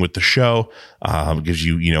we're doing with the show, gives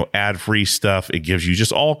you, ad-free stuff. It gives you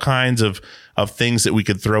just all kinds of things that we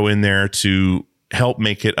could throw in there to help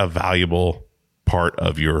make it a valuable part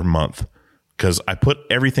of your month. Because I put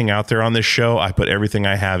everything out there on this show. I put everything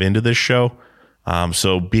I have into this show.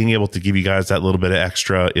 So being able to give you guys that little bit of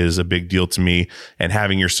extra is a big deal to me, and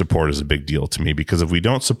having your support is a big deal to me, because if we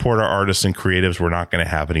don't support our artists and creatives, we're not going to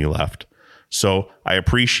have any left. So I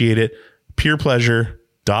appreciate it.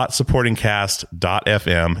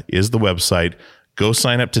 peerpleasure.supportingcast.fm is the website. Go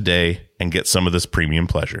sign up today and get some of this premium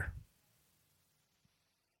pleasure.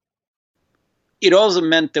 It also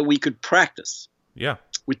meant that we could practice. Yeah.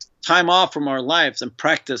 We took time off from our lives and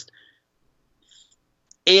practiced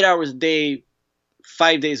 8 hours a day,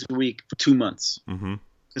 5 days a week for 2 months.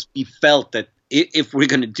 Because we felt that if we're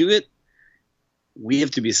going to do it, we have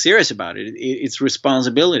to be serious about it. It's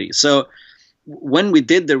responsibility. So when we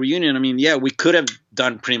did the reunion, I mean, yeah, we could have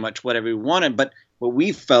done pretty much whatever we wanted, but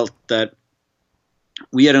we felt that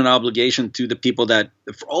we had an obligation to the people that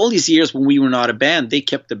for all these years when we were not a band, they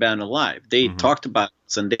kept the band alive. They talked about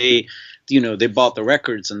us, and they bought the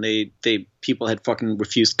records, and people had fucking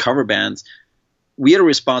refused cover bands. We had a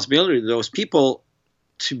responsibility to those people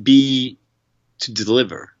to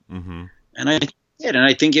deliver. And I did. And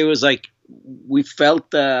I think it was like, we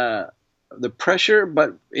felt the pressure,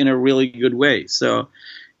 but in a really good way. So,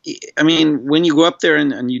 I mean, when you go up there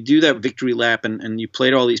and you do that victory lap and you play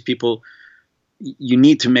to all these people, you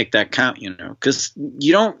need to make that count, because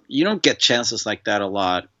you don't get chances like that a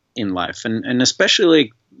lot in life. And especially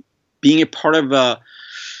like being a part of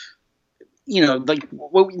like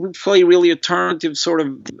what we play really alternative, sort of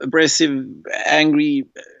aggressive, angry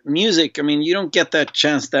music. I mean, you don't get that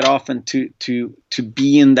chance that often to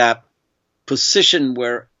be in that position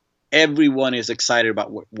where everyone is excited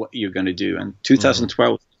about what you're going to do. And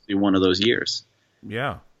 2012 was one of those years.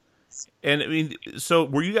 Yeah. And I mean, so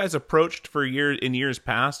were you guys approached in years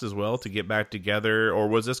past as well to get back together, or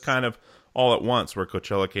was this kind of all at once where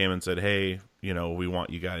Coachella came and said, "Hey, we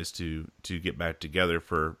want you guys to get back together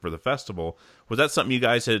for the festival"? Was that something you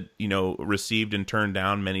guys had, received and turned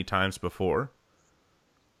down many times before?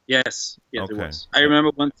 Yes, Okay. It was. I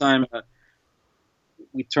remember one time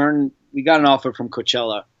we got an offer from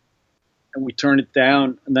Coachella, and we turned it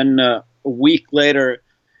down. And then a week later,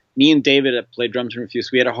 me and David that played drums and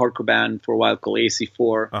refused. We had a hardcore band for a while called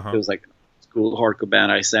AC4. It was like a school hardcore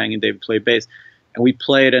band. I sang and David played bass, and we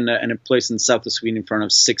played in a place in south of Sweden in front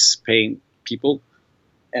of 6 paying people.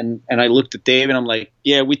 And I looked at Dave and I'm like,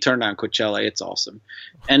 yeah, we turned down Coachella. It's awesome.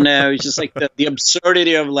 And it was just like the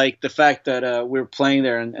absurdity of like the fact that we were playing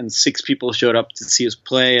there and 6 people showed up to see us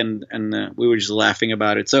play, and we were just laughing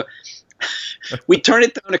about it. So we turned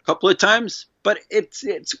it down a couple of times, but it's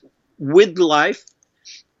with life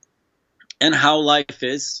and how life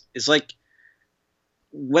is. It's like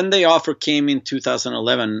when the offer came in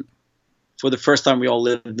 2011, for the first time we all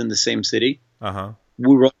lived in the same city.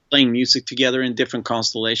 We were all playing music together in different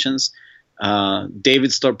constellations.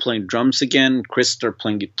 David started playing drums again. Chris started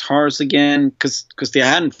playing guitars again because they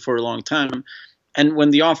hadn't for a long time. And when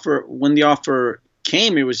the offer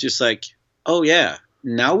came, it was just like, oh yeah,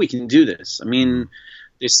 now we can do this. I mean,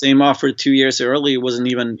 the same offer 2 years early, it wasn't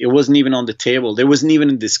even on the table. There wasn't even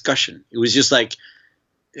a discussion. It was just like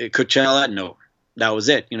Coachella. No, that was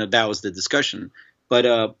it. That was the discussion.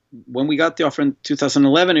 But when we got the offer in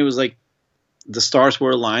 2011, it was like the stars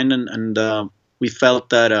were aligned, and we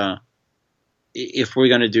felt that if we're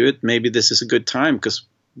going to do it, maybe this is a good time, because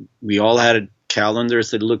we all had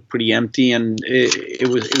calendars that looked pretty empty, and it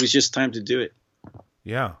was just time to do it.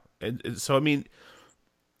 Yeah. So, I mean,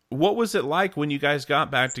 what was it like when you guys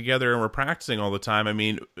got back together and were practicing all the time? I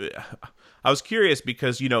mean, I was curious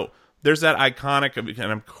because, there's that iconic,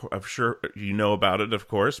 and I'm sure you know about it, of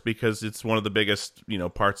course, because it's one of the biggest,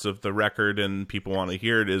 parts of the record and people want to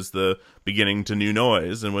hear it, is the beginning to New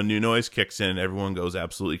Noise. And when New Noise kicks in, everyone goes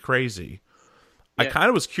absolutely crazy. Yeah. I kind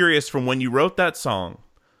of was curious from when you wrote that song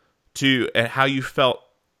to how you felt,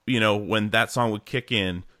 when that song would kick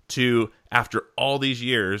in, to after all these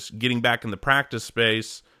years getting back in the practice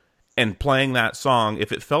space and playing that song,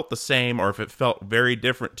 if it felt the same or if it felt very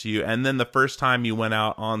different to you. And then the first time you went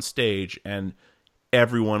out on stage and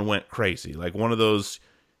everyone went crazy, like one of those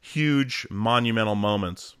huge monumental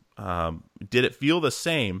moments. Did it feel the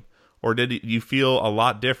same, or did you feel a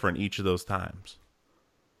lot different each of those times?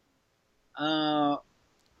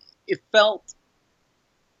 It felt,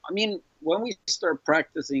 I mean, when we start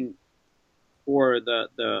practicing for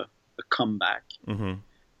the comeback, mm-hmm.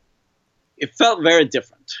 It felt very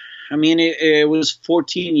different. I mean, it was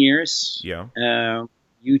 14 years. Yeah.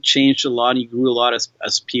 You changed a lot. You grew a lot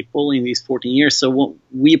as people in these 14 years. So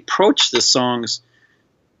we approached the songs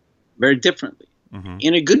very differently, mm-hmm.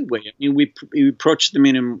 in a good way. I mean, we approached them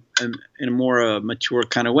in a more mature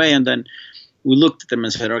kind of way. And then we looked at them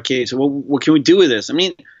and said, okay, so what can we do with this? I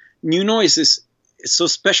mean, New Noise is so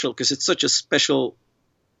special because it's such a special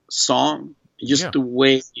song. Just the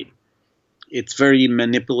way it's very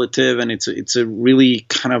manipulative, and it's a really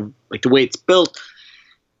kind of like the way it's built.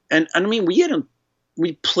 And I mean,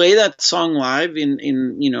 we play that song live in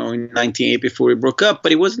 1988 before we broke up,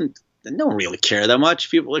 but it wasn't. No one really cared that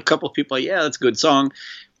much. A couple of people, yeah, that's a good song,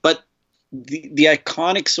 but the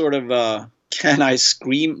iconic sort of "Can I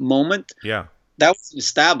Scream" moment, that was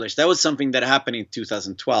established. That was something that happened in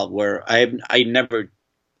 2012, where I never,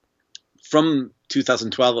 from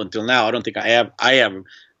 2012 until now, I don't think I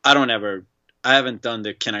haven't done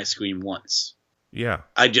the "Can I Scream" once. Yeah.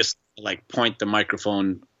 I just like point the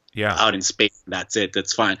microphone out in space. That's it.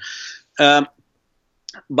 That's fine. But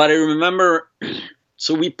I remember,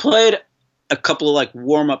 so we played a couple of like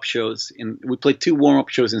warm-up shows. We played 2 warm-up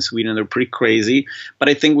shows in Sweden. They're pretty crazy. But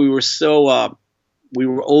I think we were so, we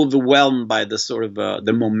were overwhelmed by the sort of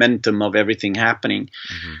the momentum of everything happening.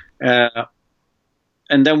 Mm-hmm.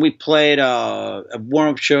 And then we played a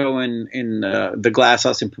warm-up show in the Glass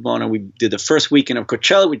House in Pomona. We did the first weekend of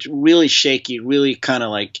Coachella, which really shaky, really kind of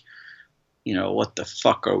like, what the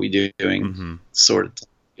fuck are we doing, mm-hmm. sort of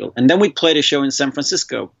deal. And then we played a show in San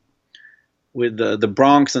Francisco with the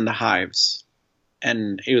Bronx and the Hives,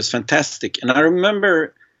 and it was fantastic. And I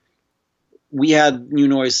remember we had New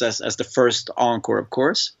Noise as the first encore, of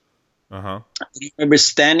course. Uh-huh. I remember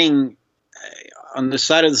standing on the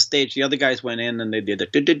side of the stage. The other guys went in and they did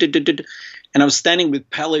it, and I was standing with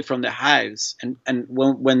Pelle from the Hives, and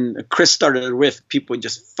when Chris started the riff, people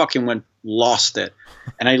just fucking lost it.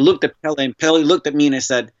 And I looked at Pelle, and Pelle looked at me, and I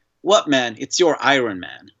said, "What, man? It's your Iron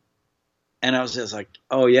Man." And I was just like,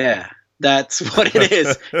 "Oh yeah, that's what it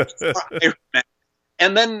is." It's your Iron Man.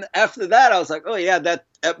 And then after that, I was like, "Oh yeah, that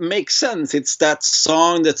makes sense. It's that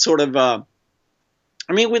song that sort of, I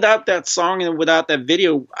mean, without that song and without that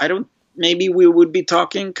video, maybe we would be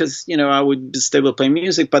talking, because, I would still play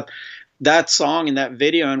music, but that song and that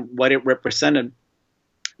video and what it represented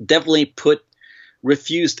definitely put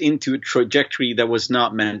Refused into a trajectory that was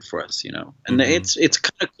not meant for us, and mm-hmm. it's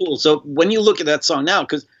kind of cool. So when you look at that song now,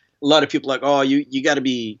 because a lot of people are like, oh, you got to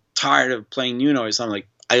be tired of playing New Noise. I'm like,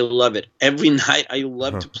 I love it. Every night I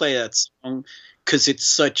love to play that song, because it's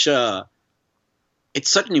such an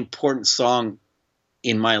important song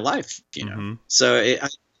in my life, Mm-hmm. So I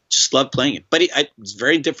just love playing it. But it's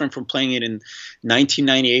very different from playing it in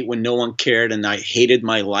 1998 when no one cared and I hated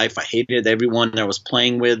my life. I hated everyone I was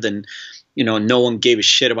playing with, and no one gave a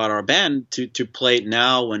shit about our band, to play it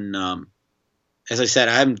now when, as I said,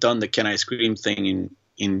 I haven't done the "Can I Scream" thing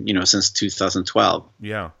in since 2012.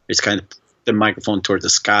 Yeah. It's kind of the microphone toward the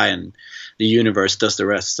sky and the universe does the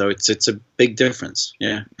rest. So it's a big difference.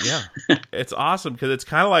 Yeah. Yeah. It's awesome, because it's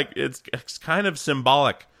kind of like, it's kind of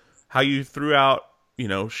symbolic how you threw out,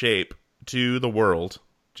 Shape to the world,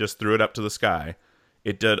 just threw it up to the sky.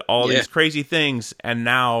 It did all these crazy things, and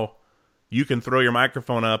now you can throw your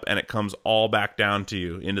microphone up and it comes all back down to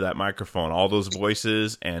you into that microphone. All those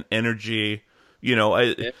voices and energy.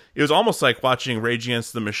 It was almost like watching Rage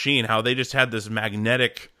Against the Machine, how they just had this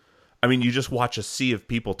magnetic, I mean, you just watch a sea of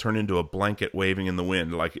people turn into a blanket waving in the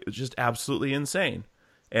wind. Like, it's just absolutely insane.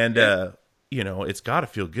 And, it's got to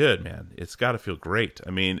feel good, man. It's got to feel great. I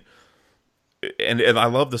mean, and I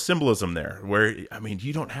love the symbolism there, where, I mean,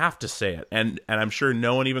 you don't have to say it. And I'm sure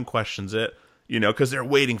no one even questions it, because they're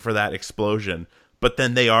waiting for that explosion. But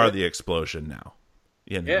then they are the explosion now.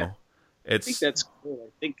 You know, Yeah. I it's think that's cool.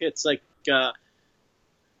 I think it's like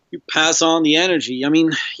you pass on the energy. I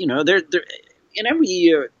mean, you know, there in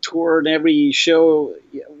every tour and every show,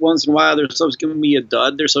 once in a while, there's always going to be a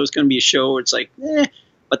dud. There's always going to be a show where it's like,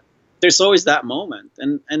 but there's always that moment.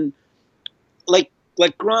 And like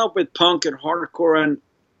growing up with punk and hardcore and,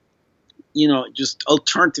 you know, just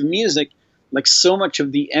alternative music, like so much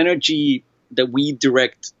of the energy that we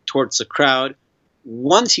direct towards the crowd,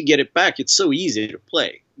 once you get it back, it's so easy to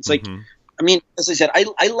play. It's like, I mean, as I said,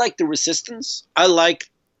 I like the resistance. I like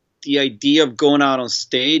the idea of going out on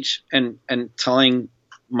stage and telling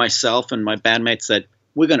myself and my bandmates that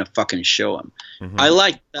we're going to fucking show them. I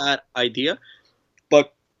like that idea.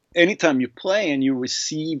 But anytime you play and you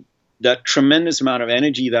receive that tremendous amount of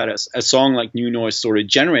energy that a song like New Noise sort of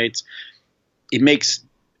generates, it makes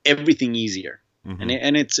everything easier.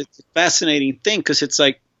 And it's a fascinating thing because it's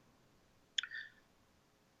like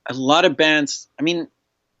a lot of bands, I mean,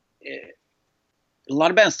 a lot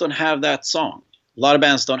of bands don't have that song. A lot of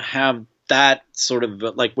bands don't have that sort of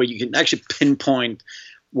like where you can actually pinpoint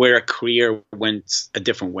where a career went a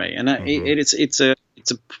different way. And it's a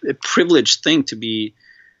privileged thing to be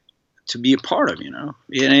a part of, you know.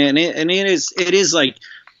 And it is like,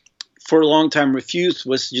 for a long time, Refused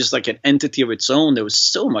was just like an entity of its own that was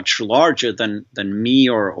so much larger than me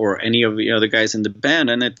or any of the other guys in the band.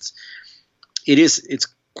 And it's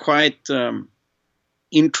quite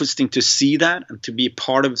interesting to see that and to be a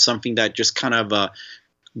part of something that just kind of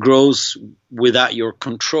grows without your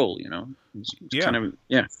control, you know.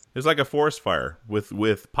 It's like a forest fire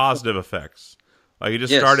with positive effects. Like you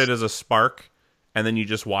just Yes. started as a spark and then you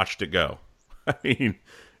just watched it go. I mean,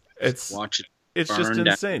 it's just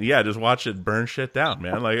insane. Yeah, just watch it burn shit down,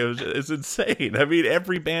 man. Like it's insane. I mean,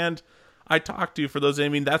 every band I talked to, for those, I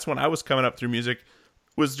mean, that's when I was coming up through music,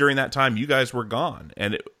 was during that time you guys were gone,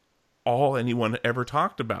 and all anyone ever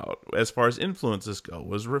talked about as far as influences go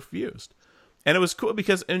was Refused. And it was cool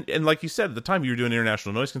because, and like you said, at the time you were doing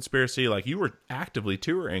International Noise Conspiracy, like you were actively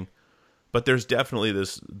touring, but there's definitely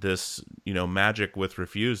this you know, magic with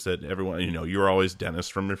Refused that everyone, you know, you're always Dennis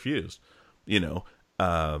from Refused, you know,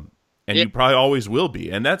 and you probably always will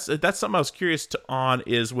be. And that's something I was curious on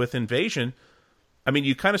is with Invasion. I mean,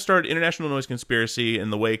 you kind of started International Noise Conspiracy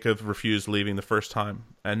in the wake of Refused leaving the first time,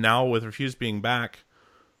 and now with Refused being back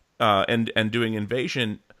and doing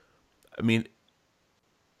Invasion, I mean,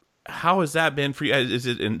 how has that been for you? Is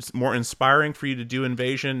it more inspiring for you to do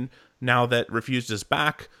Invasion now that Refused is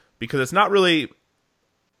back? Because it's not really,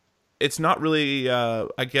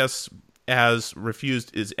 I guess, as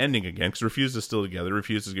Refused is ending again, because Refused is still together.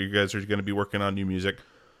 Refused is, you guys are going to be working on new music,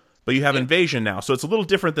 but you have Invasion now, so it's a little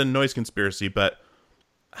different than Noise Conspiracy. But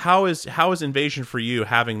how is Invasion for you,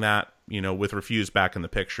 having that, you know, with Refused back in the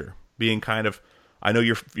picture, being kind of, I know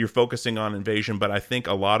you're focusing on Invasion, but I think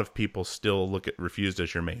a lot of people still look at Refused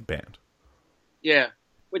as your main band. Yeah,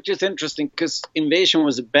 which is interesting because Invasion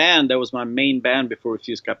was a band that was my main band before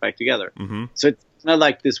Refused got back together. So it's not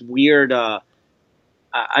like this weird.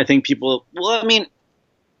 I think people. Well, I mean,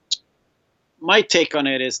 my take on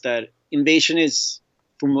it is that Invasion is,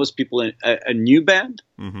 for most people, a new band,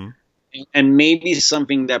 and maybe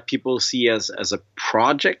something that people see as a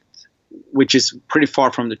project, which is pretty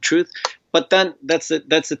far from the truth. But then that's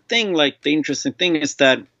the thing. Like, the interesting thing is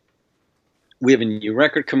that we have a new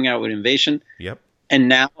record coming out with Invasion. Yep. And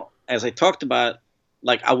now, as I talked about,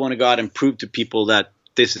 like, I want to go out and prove to people that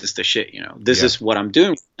this is the shit. You know, this is what I'm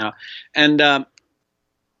doing now. And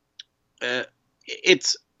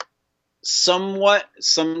it's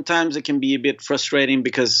sometimes it can be a bit frustrating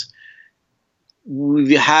because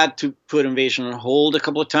we had to put Invasion on hold a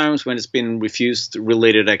couple of times when it's been Refused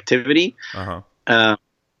related activity.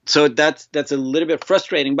 So that's a little bit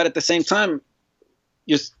frustrating, but at the same time,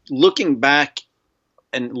 just looking back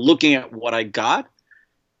and looking at what I got,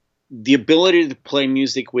 the ability to play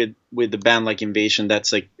music with a band like Invasion,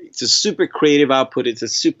 that's like, it's a super creative output. It's a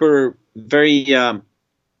super, very, I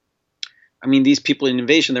mean, these people in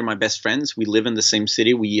Invasion, they're my best friends. We live in the same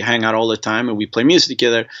city. We hang out all the time and we play music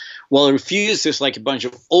together. While Refused, there's like a bunch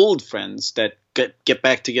of old friends that get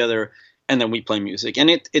back together and then we play music. And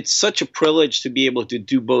it's such a privilege to be able to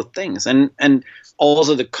do both things. And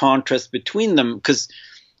also the contrast between them, because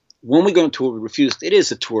when we go on tour with Refused, it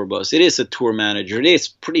is a tour bus. It is a tour manager. It is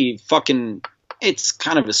pretty fucking, it's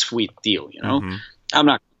kind of a sweet deal, you know? I'm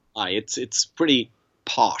not gonna lie. It's pretty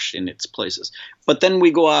posh in its places. But then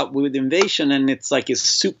we go out with Invasion and it's like a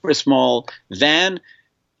super small van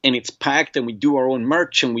and it's packed and we do our own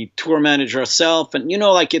merch and we tour manage ourselves. And, you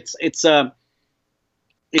know, like it's on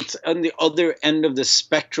the other end of the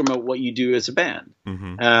spectrum of what you do as a band.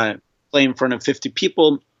 Play in front of 50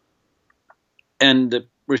 people. and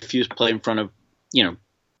Refuse play in front of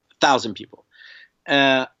 1,000 people.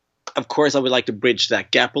 Of course, I would like to bridge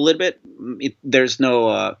that gap a little bit. There's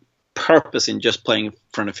no purpose in just playing in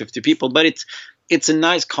front of 50 people, but it's a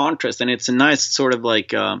nice contrast, and it's a nice sort of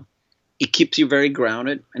like it keeps you very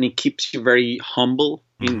grounded, and it keeps you very humble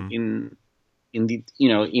in the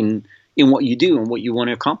in what you do and what you want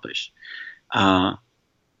to accomplish.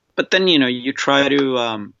 But then you try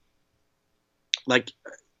to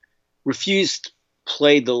Refuse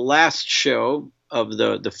played the last show of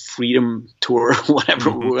the Freedom Tour,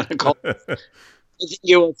 whatever we're going to call it. I think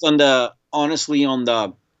it was on the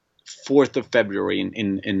 4th of February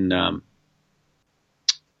in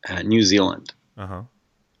New Zealand. Uh-huh.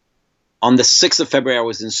 On the 6th of February, I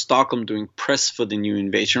was in Stockholm doing press for the new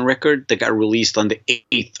INVSN record that got released on the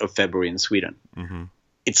 8th of February in Sweden. Mm-hmm.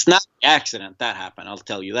 It's not an accident that happened, I'll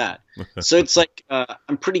tell you that. So it's like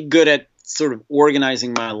I'm pretty good at sort of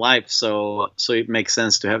organizing my life, so it makes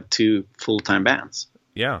sense to have 2 full-time bands.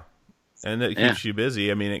 Yeah, and it keeps you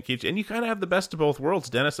busy. I mean, and you kind of have the best of both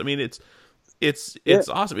worlds, Dennis. I mean, it's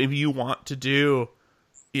awesome. If you want to do,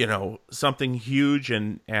 something huge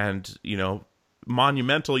and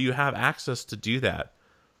monumental, you have access to do that.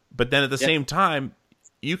 But then at the same time,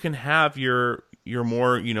 you can have your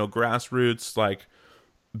more grassroots, like,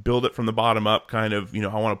 build it from the bottom up kind of, I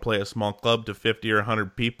want to play a small club to 50 or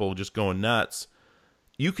 100 people just going nuts.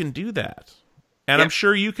 You can do that. And I'm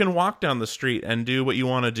sure you can walk down the street and do what you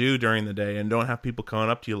want to do during the day and don't have people coming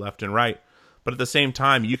up to you left and right. But at the same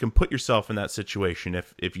time, you can put yourself in that situation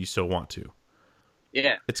if you so want to.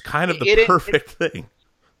 Yeah. It's kind of the perfect thing.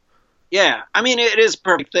 Yeah. I mean, it is a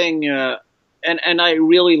perfect thing. And I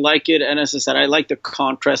really like it. And as I said, I like the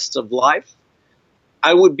contrasts of life.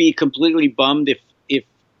 I would be completely bummed if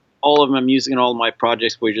all of my music and all of my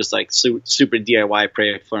projects were just like super DIY,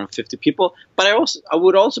 play in front of 50 people. But I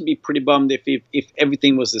would also be pretty bummed if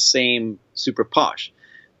everything was the same, super posh.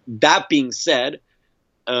 That being said,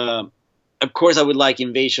 of course I would like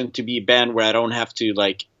INVSN to be a band where I don't have to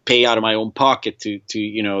like pay out of my own pocket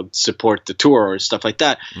to support the tour or stuff like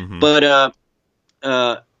that. Mm-hmm. But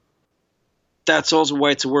that's also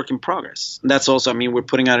why it's a work in progress. That's also, I mean, we're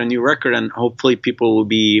putting out a new record, and hopefully people will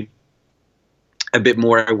be a bit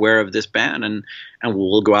more aware of this band, and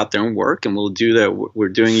we'll go out there and work, and we're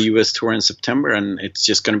doing a US tour in September, and it's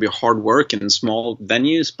just going to be hard work in small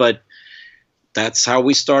venues, but that's how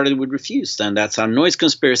we started with Refused, and that's how Noise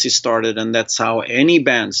Conspiracy started, and that's how any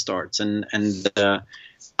band starts, and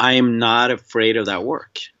I am not afraid of that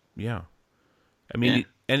work. Yeah. I mean,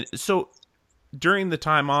 and so during the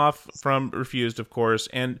time off from Refused, of course,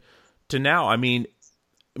 and to now, I mean,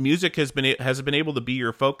 music has it been able to be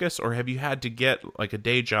your focus, or have you had to get like a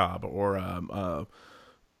day job or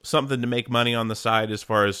something to make money on the side as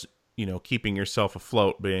far as keeping yourself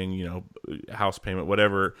afloat, being house payment,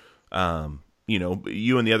 whatever,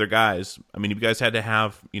 you and the other guys? I mean, you guys had to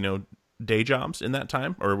have day jobs in that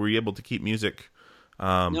time, or were you able to keep music?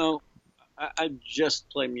 No, I just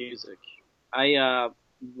play music.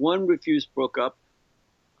 When Refused broke up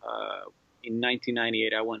in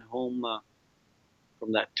 1998, I went home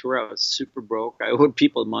from that tour. I was super broke. I owed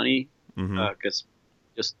people money because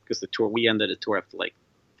the tour, we ended the tour after like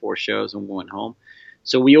 4 shows and we went home.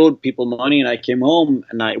 So we owed people money, and I came home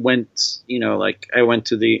and I went, I went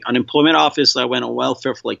to the unemployment office. I went on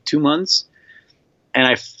welfare for like 2 months, and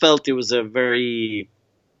I felt it was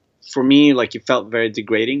for me, like it felt very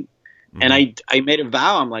degrading. Mm-hmm. And I made a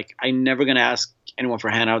vow. I'm like, I'm never going to ask anyone for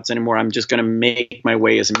handouts anymore. I'm just going to make my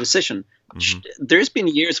way as a musician. Mm-hmm. There's been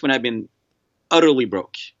years when I've been utterly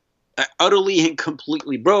broke, utterly and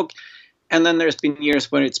completely broke. And then there's been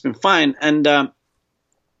years when it's been fine. And,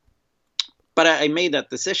 but I made that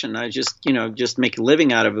decision. I just make a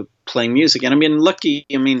living out of playing music. And I mean, lucky,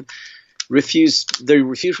 I mean, the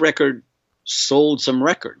Refused record sold some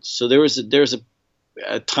records. So there's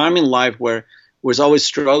a time in life where I was always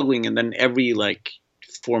struggling. And then every like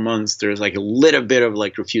 4 months, there's like a little bit of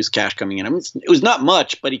like Refused cash coming in. I mean, it was not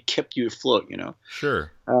much, but it kept you afloat,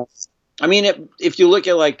 Sure. I mean, if you look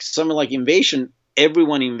at like someone like INVSN,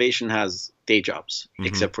 everyone in INVSN has day jobs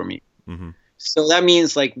except for me. Mm-hmm. So that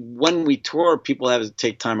means like when we tour, people have to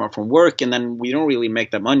take time off from work, and then we don't really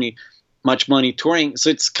make that much money touring.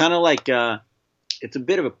 So it's kind of like it's a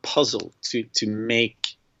bit of a puzzle to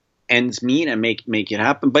make ends meet and make it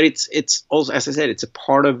happen. But it's also, as I said, it's a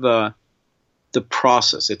part of the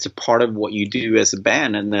process. It's a part of what you do as a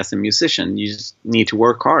band and as a musician. You just need to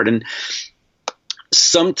work hard, and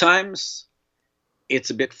sometimes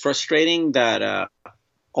it's a bit frustrating that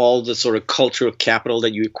all the sort of cultural capital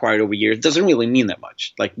that you acquired over years doesn't really mean that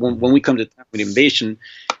much. Like when we come to time with INVSN,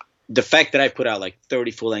 the fact that I put out like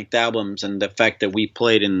 30 full-length albums and the fact that we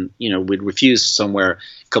played in, we'd Refused somewhere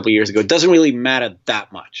a couple of years ago, doesn't really matter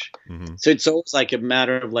that much. Mm-hmm. So it's always like a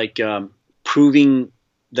matter of like proving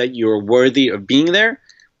that you're worthy of being there,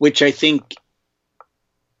 which I think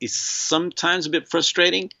is sometimes a bit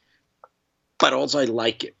frustrating, but also I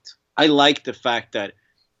like it. I like the fact that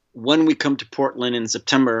when we come to Portland in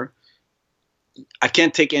September, I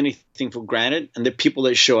can't take anything for granted, and the people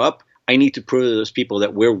that show up, I need to prove to those people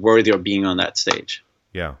that we're worthy of being on that stage.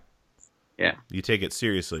 Yeah. Yeah. You take it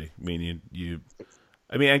seriously. I mean,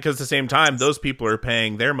 because at the same time, those people are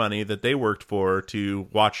paying their money that they worked for to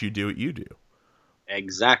watch you do what you do.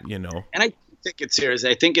 Exactly. You know, and I take it seriously.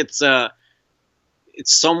 I think it's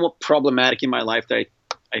somewhat problematic in my life that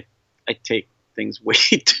I take things way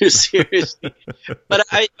too seriously. But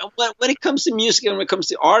when it comes to music and when it comes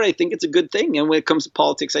to art, I think it's a good thing. And when it comes to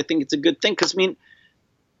politics, I think it's a good thing. Because, I mean,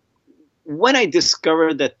 when I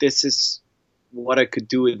discovered that this is what I could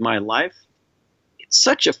do with my life, it's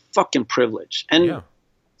such a fucking privilege. And yeah.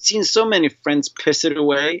 Seen so many friends piss it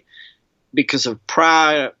away because of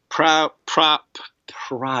pride.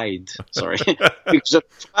 Sorry, because of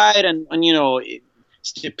pride and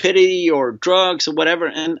stupidity or drugs or whatever.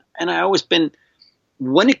 And I always been,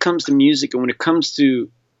 when it comes to music and when it comes to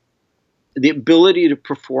the ability to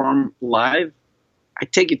perform live, I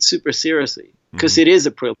take it super seriously because it is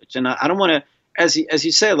a privilege. And I don't want to, as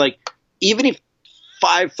you said, like, even if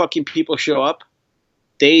 5 fucking people show up,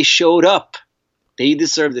 they showed up. They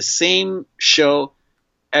deserve the same show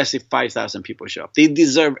as if 5,000 people show up. They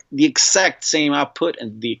deserve the exact same output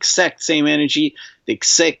and the exact same energy, the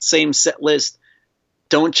exact same set list.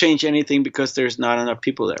 Don't change anything because there's not enough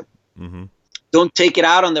people there. Mm-hmm. Don't take it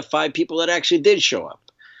out on the 5 people that actually did show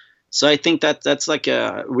up. So I think that's like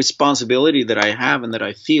a responsibility that I have and that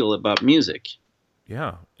I feel about music.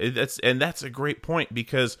 Yeah, that's a great point,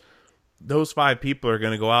 because those 5 people are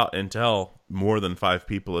going to go out and tell more than 5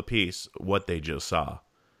 people a piece what they just saw.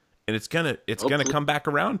 And it's gonna come back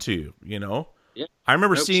around to you, you know. Yeah, I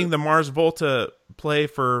remember seeing the Mars Volta play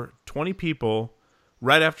for 20 people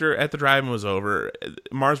right after at the drive-in was over.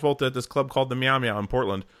 Mars Volta at this club called the Meow Meow in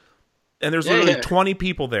Portland, and there's literally 20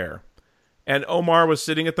 people there. And Omar was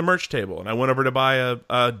sitting at the merch table, and I went over to buy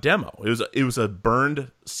a demo. It was a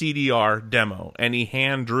burned CDR demo, and he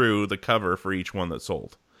hand drew the cover for each one that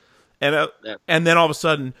sold. And then all of a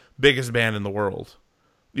sudden, biggest band in the world,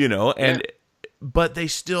 you know, but they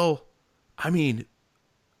still, I mean,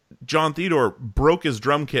 John Theodore broke his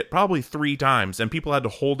drum kit probably 3 times, and people had to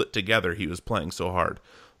hold it together. He was playing so hard.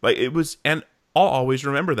 Like, it was, and I'll always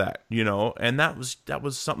remember that, you know, and that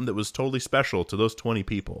was something that was totally special to those 20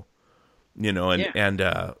 people, you know, and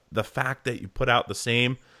the fact that you put out the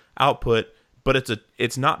same output, but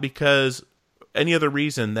it's not because any other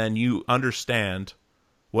reason than you understand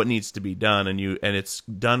what needs to be done, and it's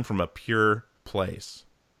done from a pure place.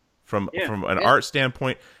 From an art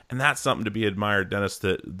standpoint, and that's something to be admired, Dennis,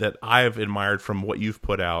 that I've admired from what you've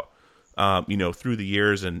put out, you know, through the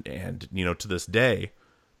years and you know, to this day,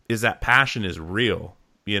 is that passion is real,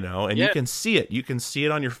 you know, and you can see it. You can see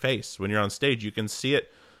it on your face when you're on stage. You can see it,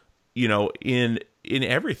 you know, in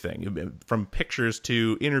everything, from pictures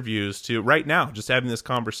to interviews to right now, just having this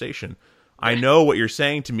conversation. I know what you're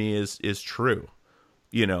saying to me is true,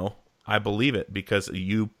 you know. I believe it because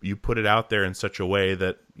you put it out there in such a way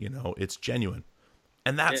that, you know, it's genuine.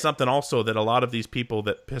 And that's something also that a lot of these people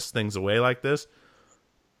that piss things away like this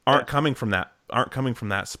aren't coming from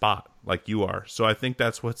that spot like you are. So I think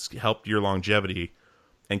that's what's helped your longevity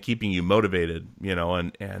and keeping you motivated, you know,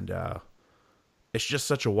 and it's just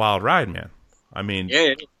such a wild ride, man. I mean,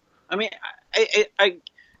 I mean, I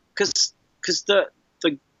cause the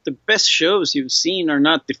best shows you've seen are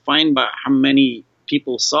not defined by how many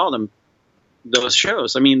people saw those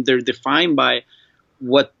shows. I mean, they're defined by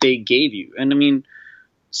what they gave you. And I mean,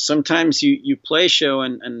 sometimes you play a show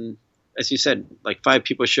and as you said, like 5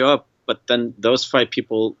 people show up, but then those 5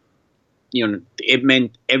 people, you know, it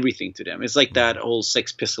meant everything to them. It's like that old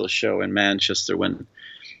Sex Pistols show in Manchester when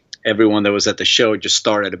everyone that was at the show just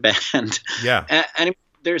started a band. Yeah. And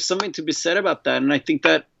there's something to be said about that. And I think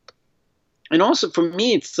that, and also for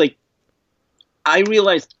me, it's like, I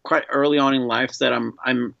realized quite early on in life that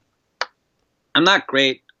I'm not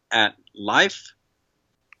great at life,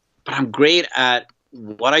 but I'm great at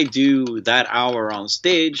what I do that hour on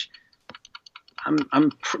stage.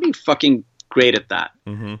 I'm pretty fucking great at that.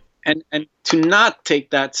 Mm-hmm. And to not take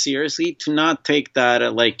that seriously, to not take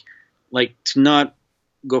that like to not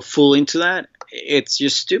go full into that, it's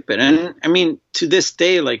just stupid. And I mean, to this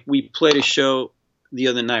day, like, we played a show the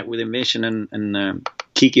other night with INVSN and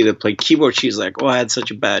Kiki that played keyboard. She's like, "Oh, I had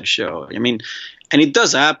such a bad show." I mean, And it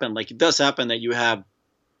does happen. Like, it does happen that you have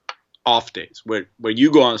off days where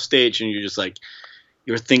you go on stage and you're just like,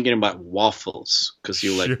 you're thinking about waffles because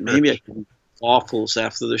you're like, maybe I can eat waffles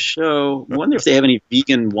after the show. I wonder if they have any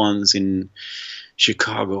vegan ones in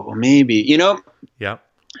Chicago, or maybe, you know? Yeah.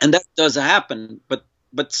 And that does happen.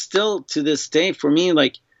 But still to this day, for me,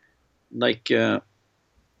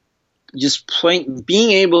 just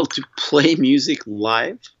being able to play music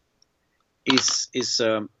live is it's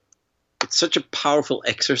such a powerful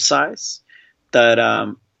exercise that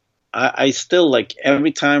I still, like,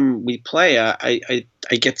 every time we play, I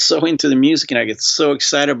get so into the music and I get so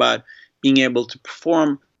excited about being able to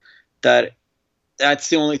perform that's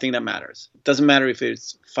the only thing that matters. It doesn't matter if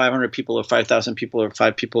it's 500 people or 5,000 people or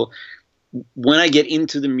 5 people. When I get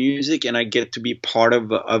into the music and I get to be part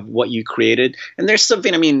of what you created, and there's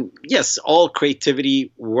something, I mean, yes, all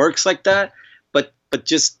creativity works like that, but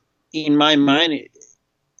just in my mind,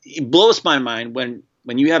 it blows my mind when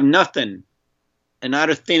you have nothing and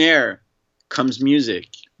out of thin air comes music,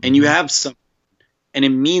 and you have something and it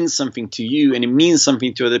means something to you and it means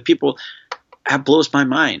something to other people. That blows my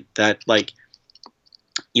mind that, like,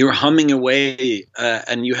 you're humming away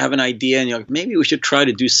and you have an idea and you're like, maybe we should try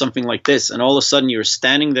to do something like this. And all of a sudden you're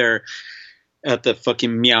standing there at the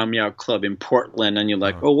fucking Meow Meow Club in Portland and you're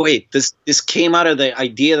like, oh wait, this came out of the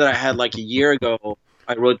idea that I had like a year ago.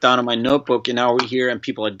 I wrote down in my notebook, and now we're here and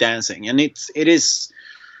people are dancing. And it's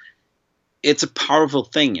a powerful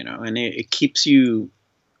thing, you know, and it keeps you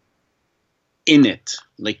in it.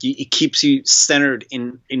 Like, it keeps you centered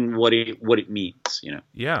in what it means, you know?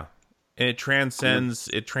 Yeah. And it transcends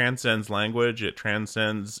language. It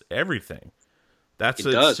transcends everything.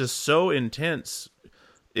 It's just so intense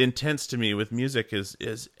to me with music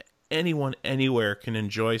is anyone anywhere can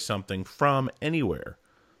enjoy something from anywhere.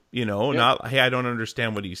 You know, not, hey, I don't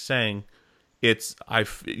understand what he's saying. It's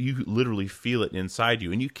you literally feel it inside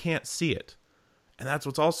you and you can't see it. And that's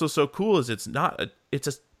what's also so cool is it's a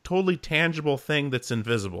totally tangible thing that's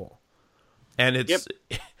invisible. And it's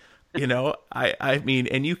you know, I mean,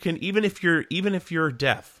 and you can, even if you're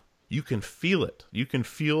deaf, you can feel it. You can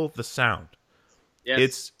feel the sound.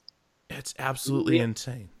 Yes. It's absolutely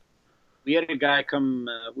insane. We had a guy come,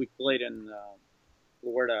 we played in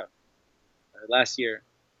Florida last year.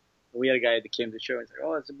 We had a guy that came to the show and said,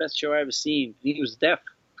 oh, it's the best show I've ever seen. And he was deaf.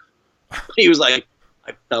 He was like,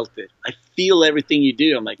 I felt it. I feel everything you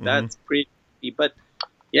do. I'm like, that's pretty, but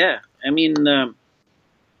yeah, I mean,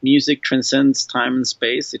 music transcends time and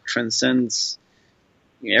space. It transcends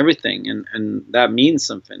everything, and that means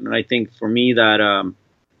something. And I think for me that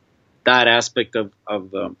that aspect of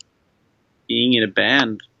being in a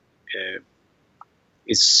band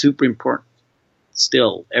is super important.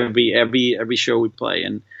 Still, every show we play,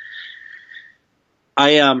 and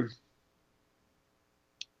I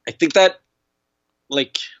think that,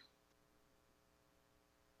 like,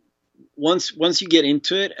 once you get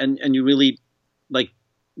into it and you really, like,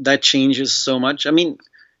 that changes so much. I mean,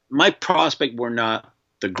 my prospects were not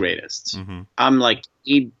the greatest. I'm like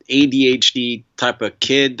ADHD type of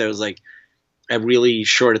kid. There was like a really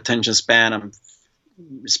short attention span. I'm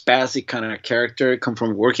spastic kind of character. Come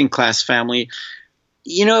from a working class family.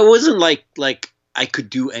 You know, it wasn't like I could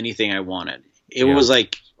do anything I wanted. It was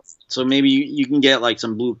like, so maybe you can get like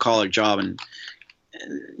some blue collar job and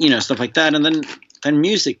you know, stuff like that. And then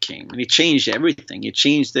music came and it changed everything. It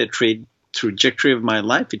changed the trajectory of my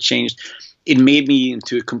life. It made me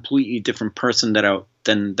into a completely different person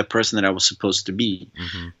than the person that I was supposed to be.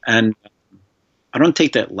 And I don't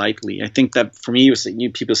take that lightly. I think that for me,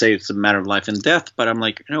 people say it's a matter of life and death, but I'm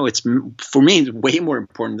like, no, for me, it's way more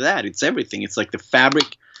important than that. It's everything. It's like the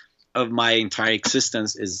fabric of my entire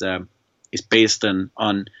existence is based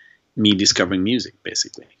on me discovering music,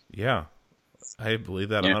 basically. Yeah, I believe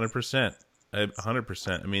that 100%.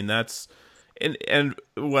 100%. I mean, that's, and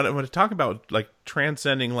when I talk about like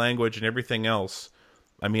transcending language and everything else,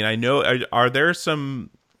 I mean, I know, are there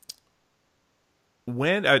some,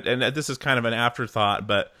 and this is kind of an afterthought,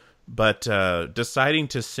 but deciding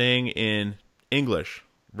to sing in English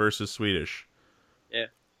versus Swedish,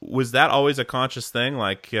 was that always a conscious thing?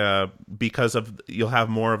 Like, because you'll have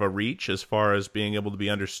more of a reach as far as being able to be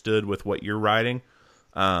understood with what you're writing,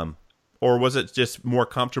 or was it just more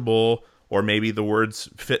comfortable, or maybe the words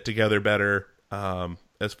fit together better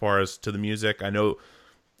as far as to the music? I know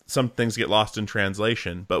some things get lost in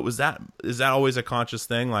translation, but is that always a conscious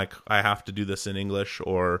thing? Like, I have to do this in English,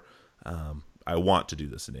 or I want to do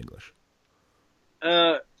this in English?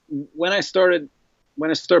 When I started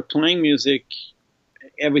playing music,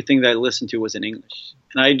 everything that I listened to was in English,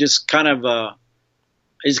 and I just kind of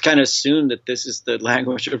assumed that this is the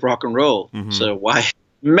language of rock and roll. So why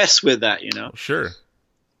mess with that, you know. Sure.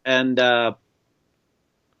 And I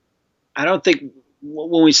don't think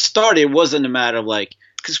when we started, it wasn't a matter of like,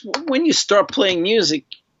 because when you start playing music,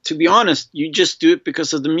 to be honest, you just do it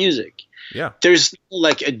because of the music. Yeah. There's no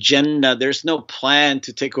like agenda. There's no plan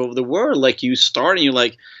to take over the world. Like you start and you're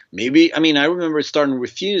like, maybe, I mean, I remember starting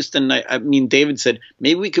Refused, and I mean, David said,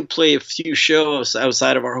 maybe we could play a few shows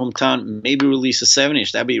outside of our hometown, maybe release a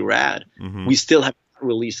 7-inch. That'd be rad. Mm-hmm. We still haven't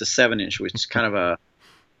released a 7-inch, which is kind of a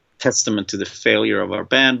testament to the failure of our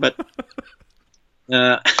band. But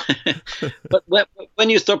but when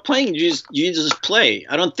you start playing, you just play.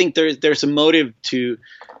 I don't think there's a motive to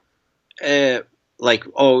like,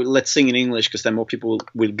 oh, let's sing in English because then more people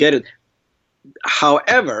will get it.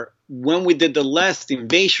 However, when we did the last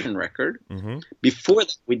INVSN record, Mm-hmm. before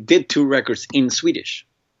that, we did 2 records in Swedish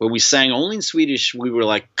where we sang only in Swedish. We were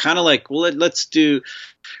like, kind of like, well, let's do.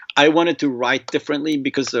 I wanted to write differently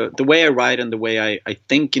because the way I write and the way I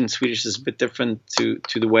think in Swedish is a bit different to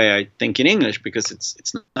the way I think in English because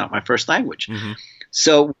it's not my first language. Mm-hmm.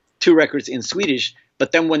 So 2 records in Swedish.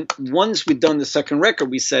 But then once we'd done the second record,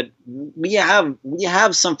 we said we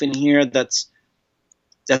have something here that's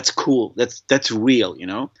cool, that's real, you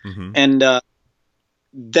know. Mm-hmm. And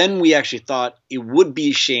then we actually thought it would be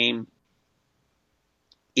a shame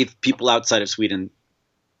if people outside of Sweden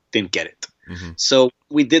didn't get it. Mm-hmm. So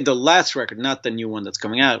we did the last record, not the new one that's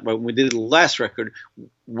coming out, but when we did the last record,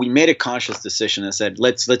 we made a conscious decision and said,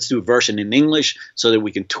 let's do a version in English so that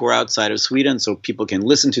we can tour outside of Sweden so people can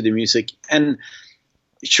listen to the music. And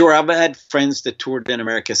sure, I've had friends that toured in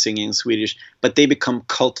America singing in Swedish, but they become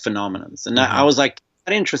cult phenomenons. And Mm-hmm. I was like,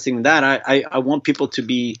 not interested in that. I want people to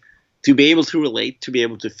be able to relate, to be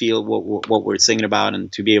able to feel what we're singing about,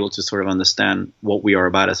 and to be able to sort of understand what we are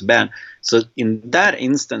about as a band. So in that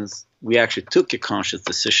instance, we actually took a conscious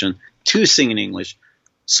decision to sing in English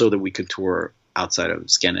so that we could tour outside of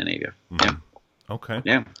Scandinavia. Mm-hmm. Yeah. Okay.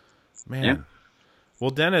 Yeah. Man. Yeah. Well,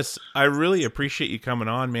 Dennis, I really appreciate you coming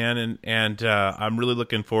on, man, and I'm really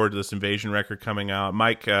looking forward to this INVSN record coming out.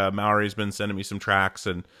 Mike Mowry's been sending me some tracks,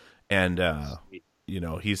 and you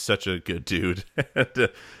know, he's such a good dude. And,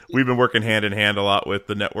 we've been working hand in hand a lot with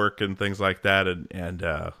the network and things like that, and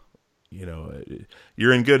you know,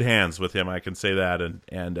 you're in good hands with him. I can say that, and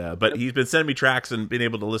but he's been sending me tracks and being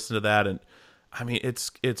able to listen to that, and I mean, it's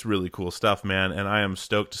really cool stuff, man. And I am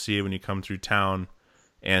stoked to see you when you come through town.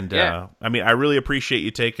 And I mean, I really appreciate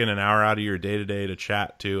you taking an hour out of your day to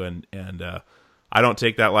chat too, and I don't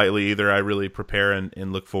take that lightly either. I really prepare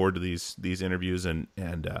and look forward to these interviews, and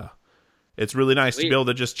it's really nice to be able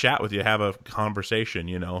to just chat with you, have a conversation,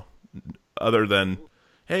 you know, other than,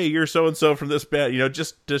 hey, you're so and so from this band, you know,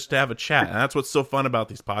 just to have a chat. And that's what's so fun about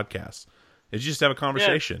these podcasts, is you just have a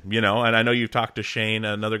conversation, you know. And I know you've talked to Shane,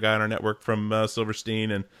 another guy on our network from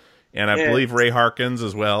Silverstein, and I believe Ray Harkins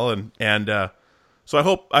as well, and so I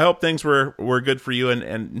hope things were good for you,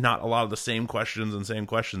 and not a lot of the same questions,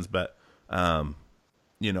 but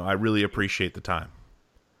you know, I really appreciate the time,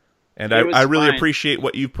 and I really appreciate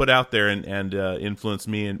what you've put out there and influenced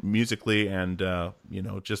me and musically, and you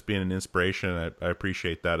know, just being an inspiration. I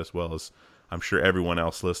appreciate that, as well as I'm sure everyone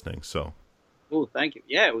else listening. So, oh, thank you.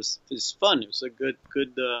 Yeah, it was fun. It was a good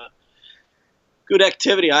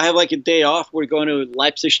activity. I have like a day off. We're going to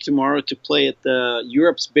Leipzig tomorrow to play at the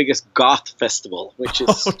Europe's biggest goth festival, which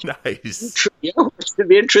is nice. You know, which should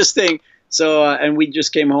be interesting. So, and we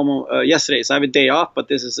just came home yesterday, so I have a day off. But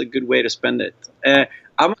this is a good way to spend it.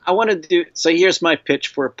 I want to do. So here's my pitch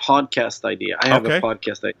for a podcast idea. I have a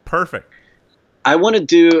podcast idea. Perfect. I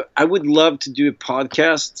would love to do a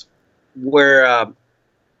podcast where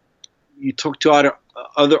you talk to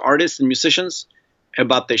other artists and musicians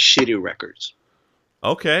about their shitty records.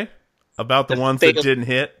 Okay. About the ones that didn't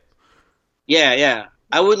hit? Yeah.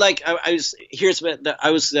 I would like, I was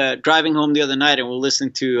driving home the other night and we were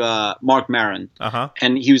listening to Mark Maron. Uh-huh.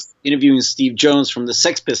 And he was interviewing Steve Jones from the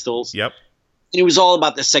Sex Pistols. Yep. And it was all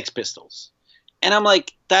about the Sex Pistols. And I'm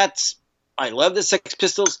like, I love the Sex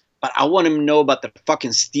Pistols, but I want to know about the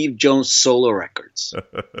fucking Steve Jones solo records.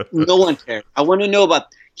 No one cared. I want to know about,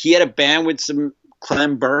 he had a band with some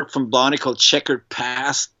Clem Burke from Blondie called Checkered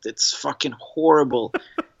Past. It's fucking horrible.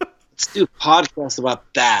 Let's do a podcast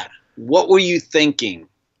about that. What were you thinking?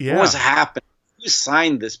 Yeah. What was happening? Who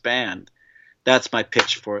signed this band? That's my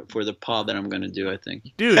pitch for the pod that I'm going to do, I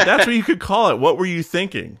think. Dude, that's what you could call it. What were you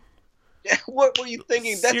thinking? Yeah, what were you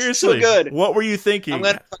thinking? That's Seriously, so good. What were you thinking?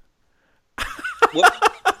 I'm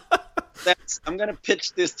gonna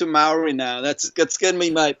pitch this to Mowry now. That's gonna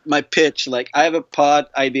be my pitch. Like, I have a pod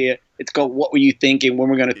idea. It's called "What Were You Thinking?" when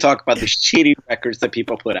we're gonna talk about the shitty records that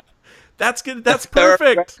people put out. That's good. That's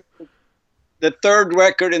perfect. the third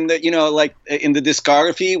record in the, like in the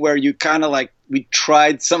discography where you kind of like, we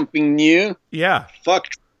tried something new. Yeah. Fuck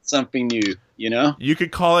something new, You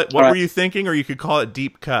could call it, what were you thinking? Or you could call it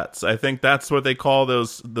deep cuts. I think that's what they call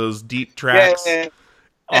those deep tracks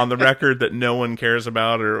on the record that no one cares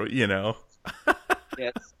about, or,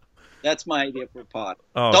 Yes. That's my idea for a pod.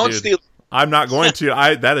 Oh, Don't dude. steal. I'm not going to.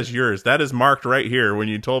 That is yours. That is marked right here when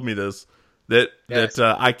you told me this. That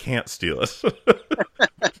I can't steal it.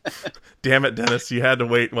 Damn it, Dennis! You had to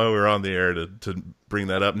wait while we were on the air to bring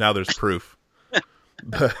that up. Now there's proof.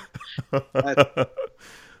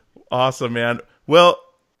 Awesome, man. Well,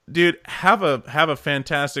 dude, have a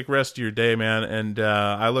fantastic rest of your day, man. And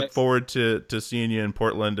I look forward to seeing you in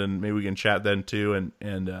Portland, and maybe we can chat then too.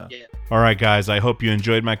 And All right, guys. I hope you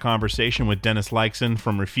enjoyed my conversation with Dennis Lyxzen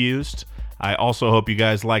from Refused. I also hope you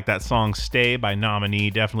guys like that song "Stay" by Nominee.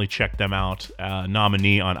 Definitely check them out.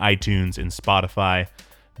 Nominee on iTunes and Spotify.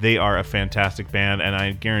 They are a fantastic band, and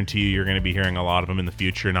I guarantee you're going to be hearing a lot of them in the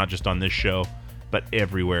future, not just on this show, but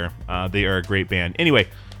everywhere. They are a great band. Anyway,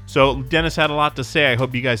 so Dennis had a lot to say. I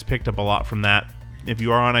hope you guys picked up a lot from that. If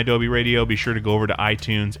you are on Adobe Radio, be sure to go over to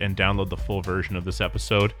iTunes and download the full version of this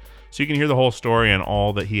episode so you can hear the whole story and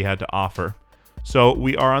all that he had to offer. So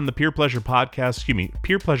we are on the Peer Pleasure Podcast,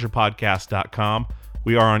 peerpleasurepodcast.com.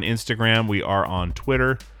 We are on Instagram. We are on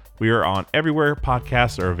Twitter. We are on everywhere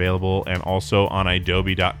podcasts are available, and also on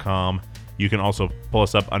adobe.com. You can also pull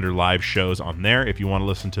us up under live shows on there if you want to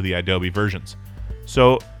listen to the Adobe versions.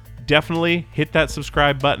 So definitely hit that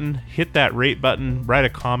subscribe button, hit that rate button, write a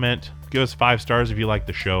comment, give us 5 stars if you like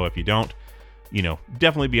the show. If you don't,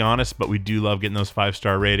 definitely be honest, but we do love getting those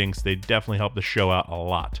 5-star ratings. They definitely help the show out a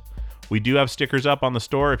lot. We do have stickers up on the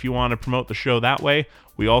store if you want to promote the show that way.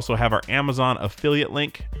 We also have our Amazon affiliate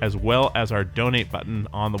link, as well as our donate button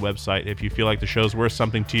on the website. If you feel like the show's worth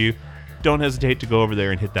something to you, don't hesitate to go over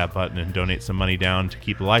there and hit that button and donate some money down to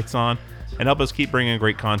keep the lights on and help us keep bringing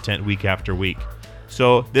great content week after week.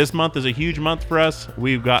 So this month is a huge month for us.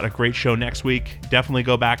 We've got a great show next week. Definitely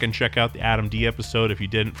go back and check out the Adam D episode if you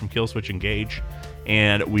didn't, from Killswitch Engage,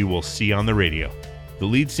 and we will see you on the radio. The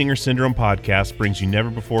Lead Singer Syndrome podcast brings you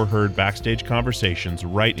never-before-heard backstage conversations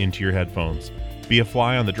right into your headphones. Be a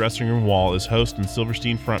fly on the dressing room wall as host and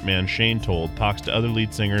Silverstein frontman Shane Told talks to other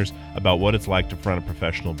lead singers about what it's like to front a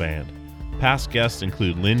professional band. Past guests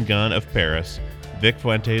include Lynn Gunn of Paris, Vic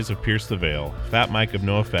Fuentes of Pierce the Veil, Fat Mike of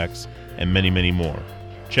NoFX, and many, many more.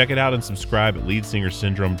 Check it out and subscribe at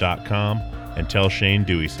leadsingersyndrome.com and tell Shane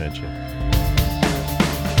Dewey sent you.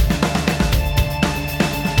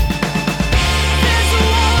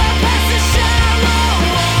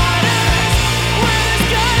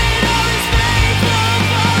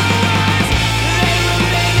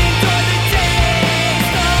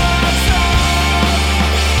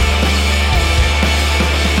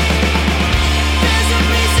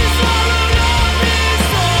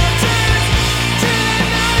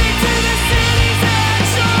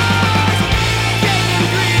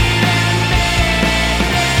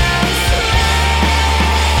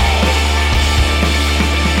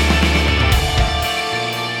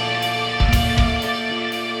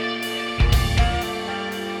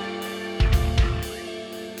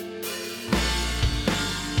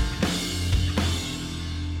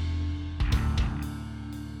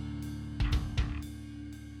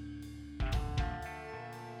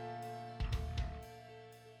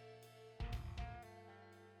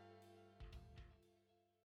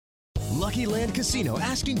 Lucky Land Casino,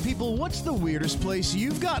 asking people, what's the weirdest place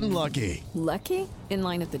you've gotten lucky? Lucky? In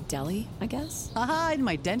line at the deli, I guess? Aha, in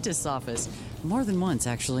my dentist's office. More than once,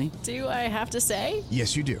 actually. Do I have to say?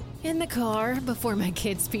 Yes, you do. In the car before my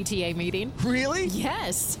kids' PTA meeting. Really?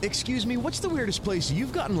 Yes. Excuse me, what's the weirdest place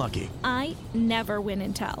you've gotten lucky? I never win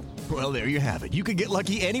and tell. Well, there you have it. You can get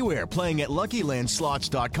lucky anywhere, playing at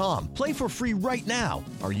LuckyLandSlots.com. Play for free right now.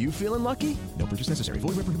 Are you feeling lucky? No purchase necessary.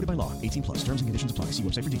 Void where prohibited by law. 18+. Terms and conditions apply. See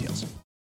website for details.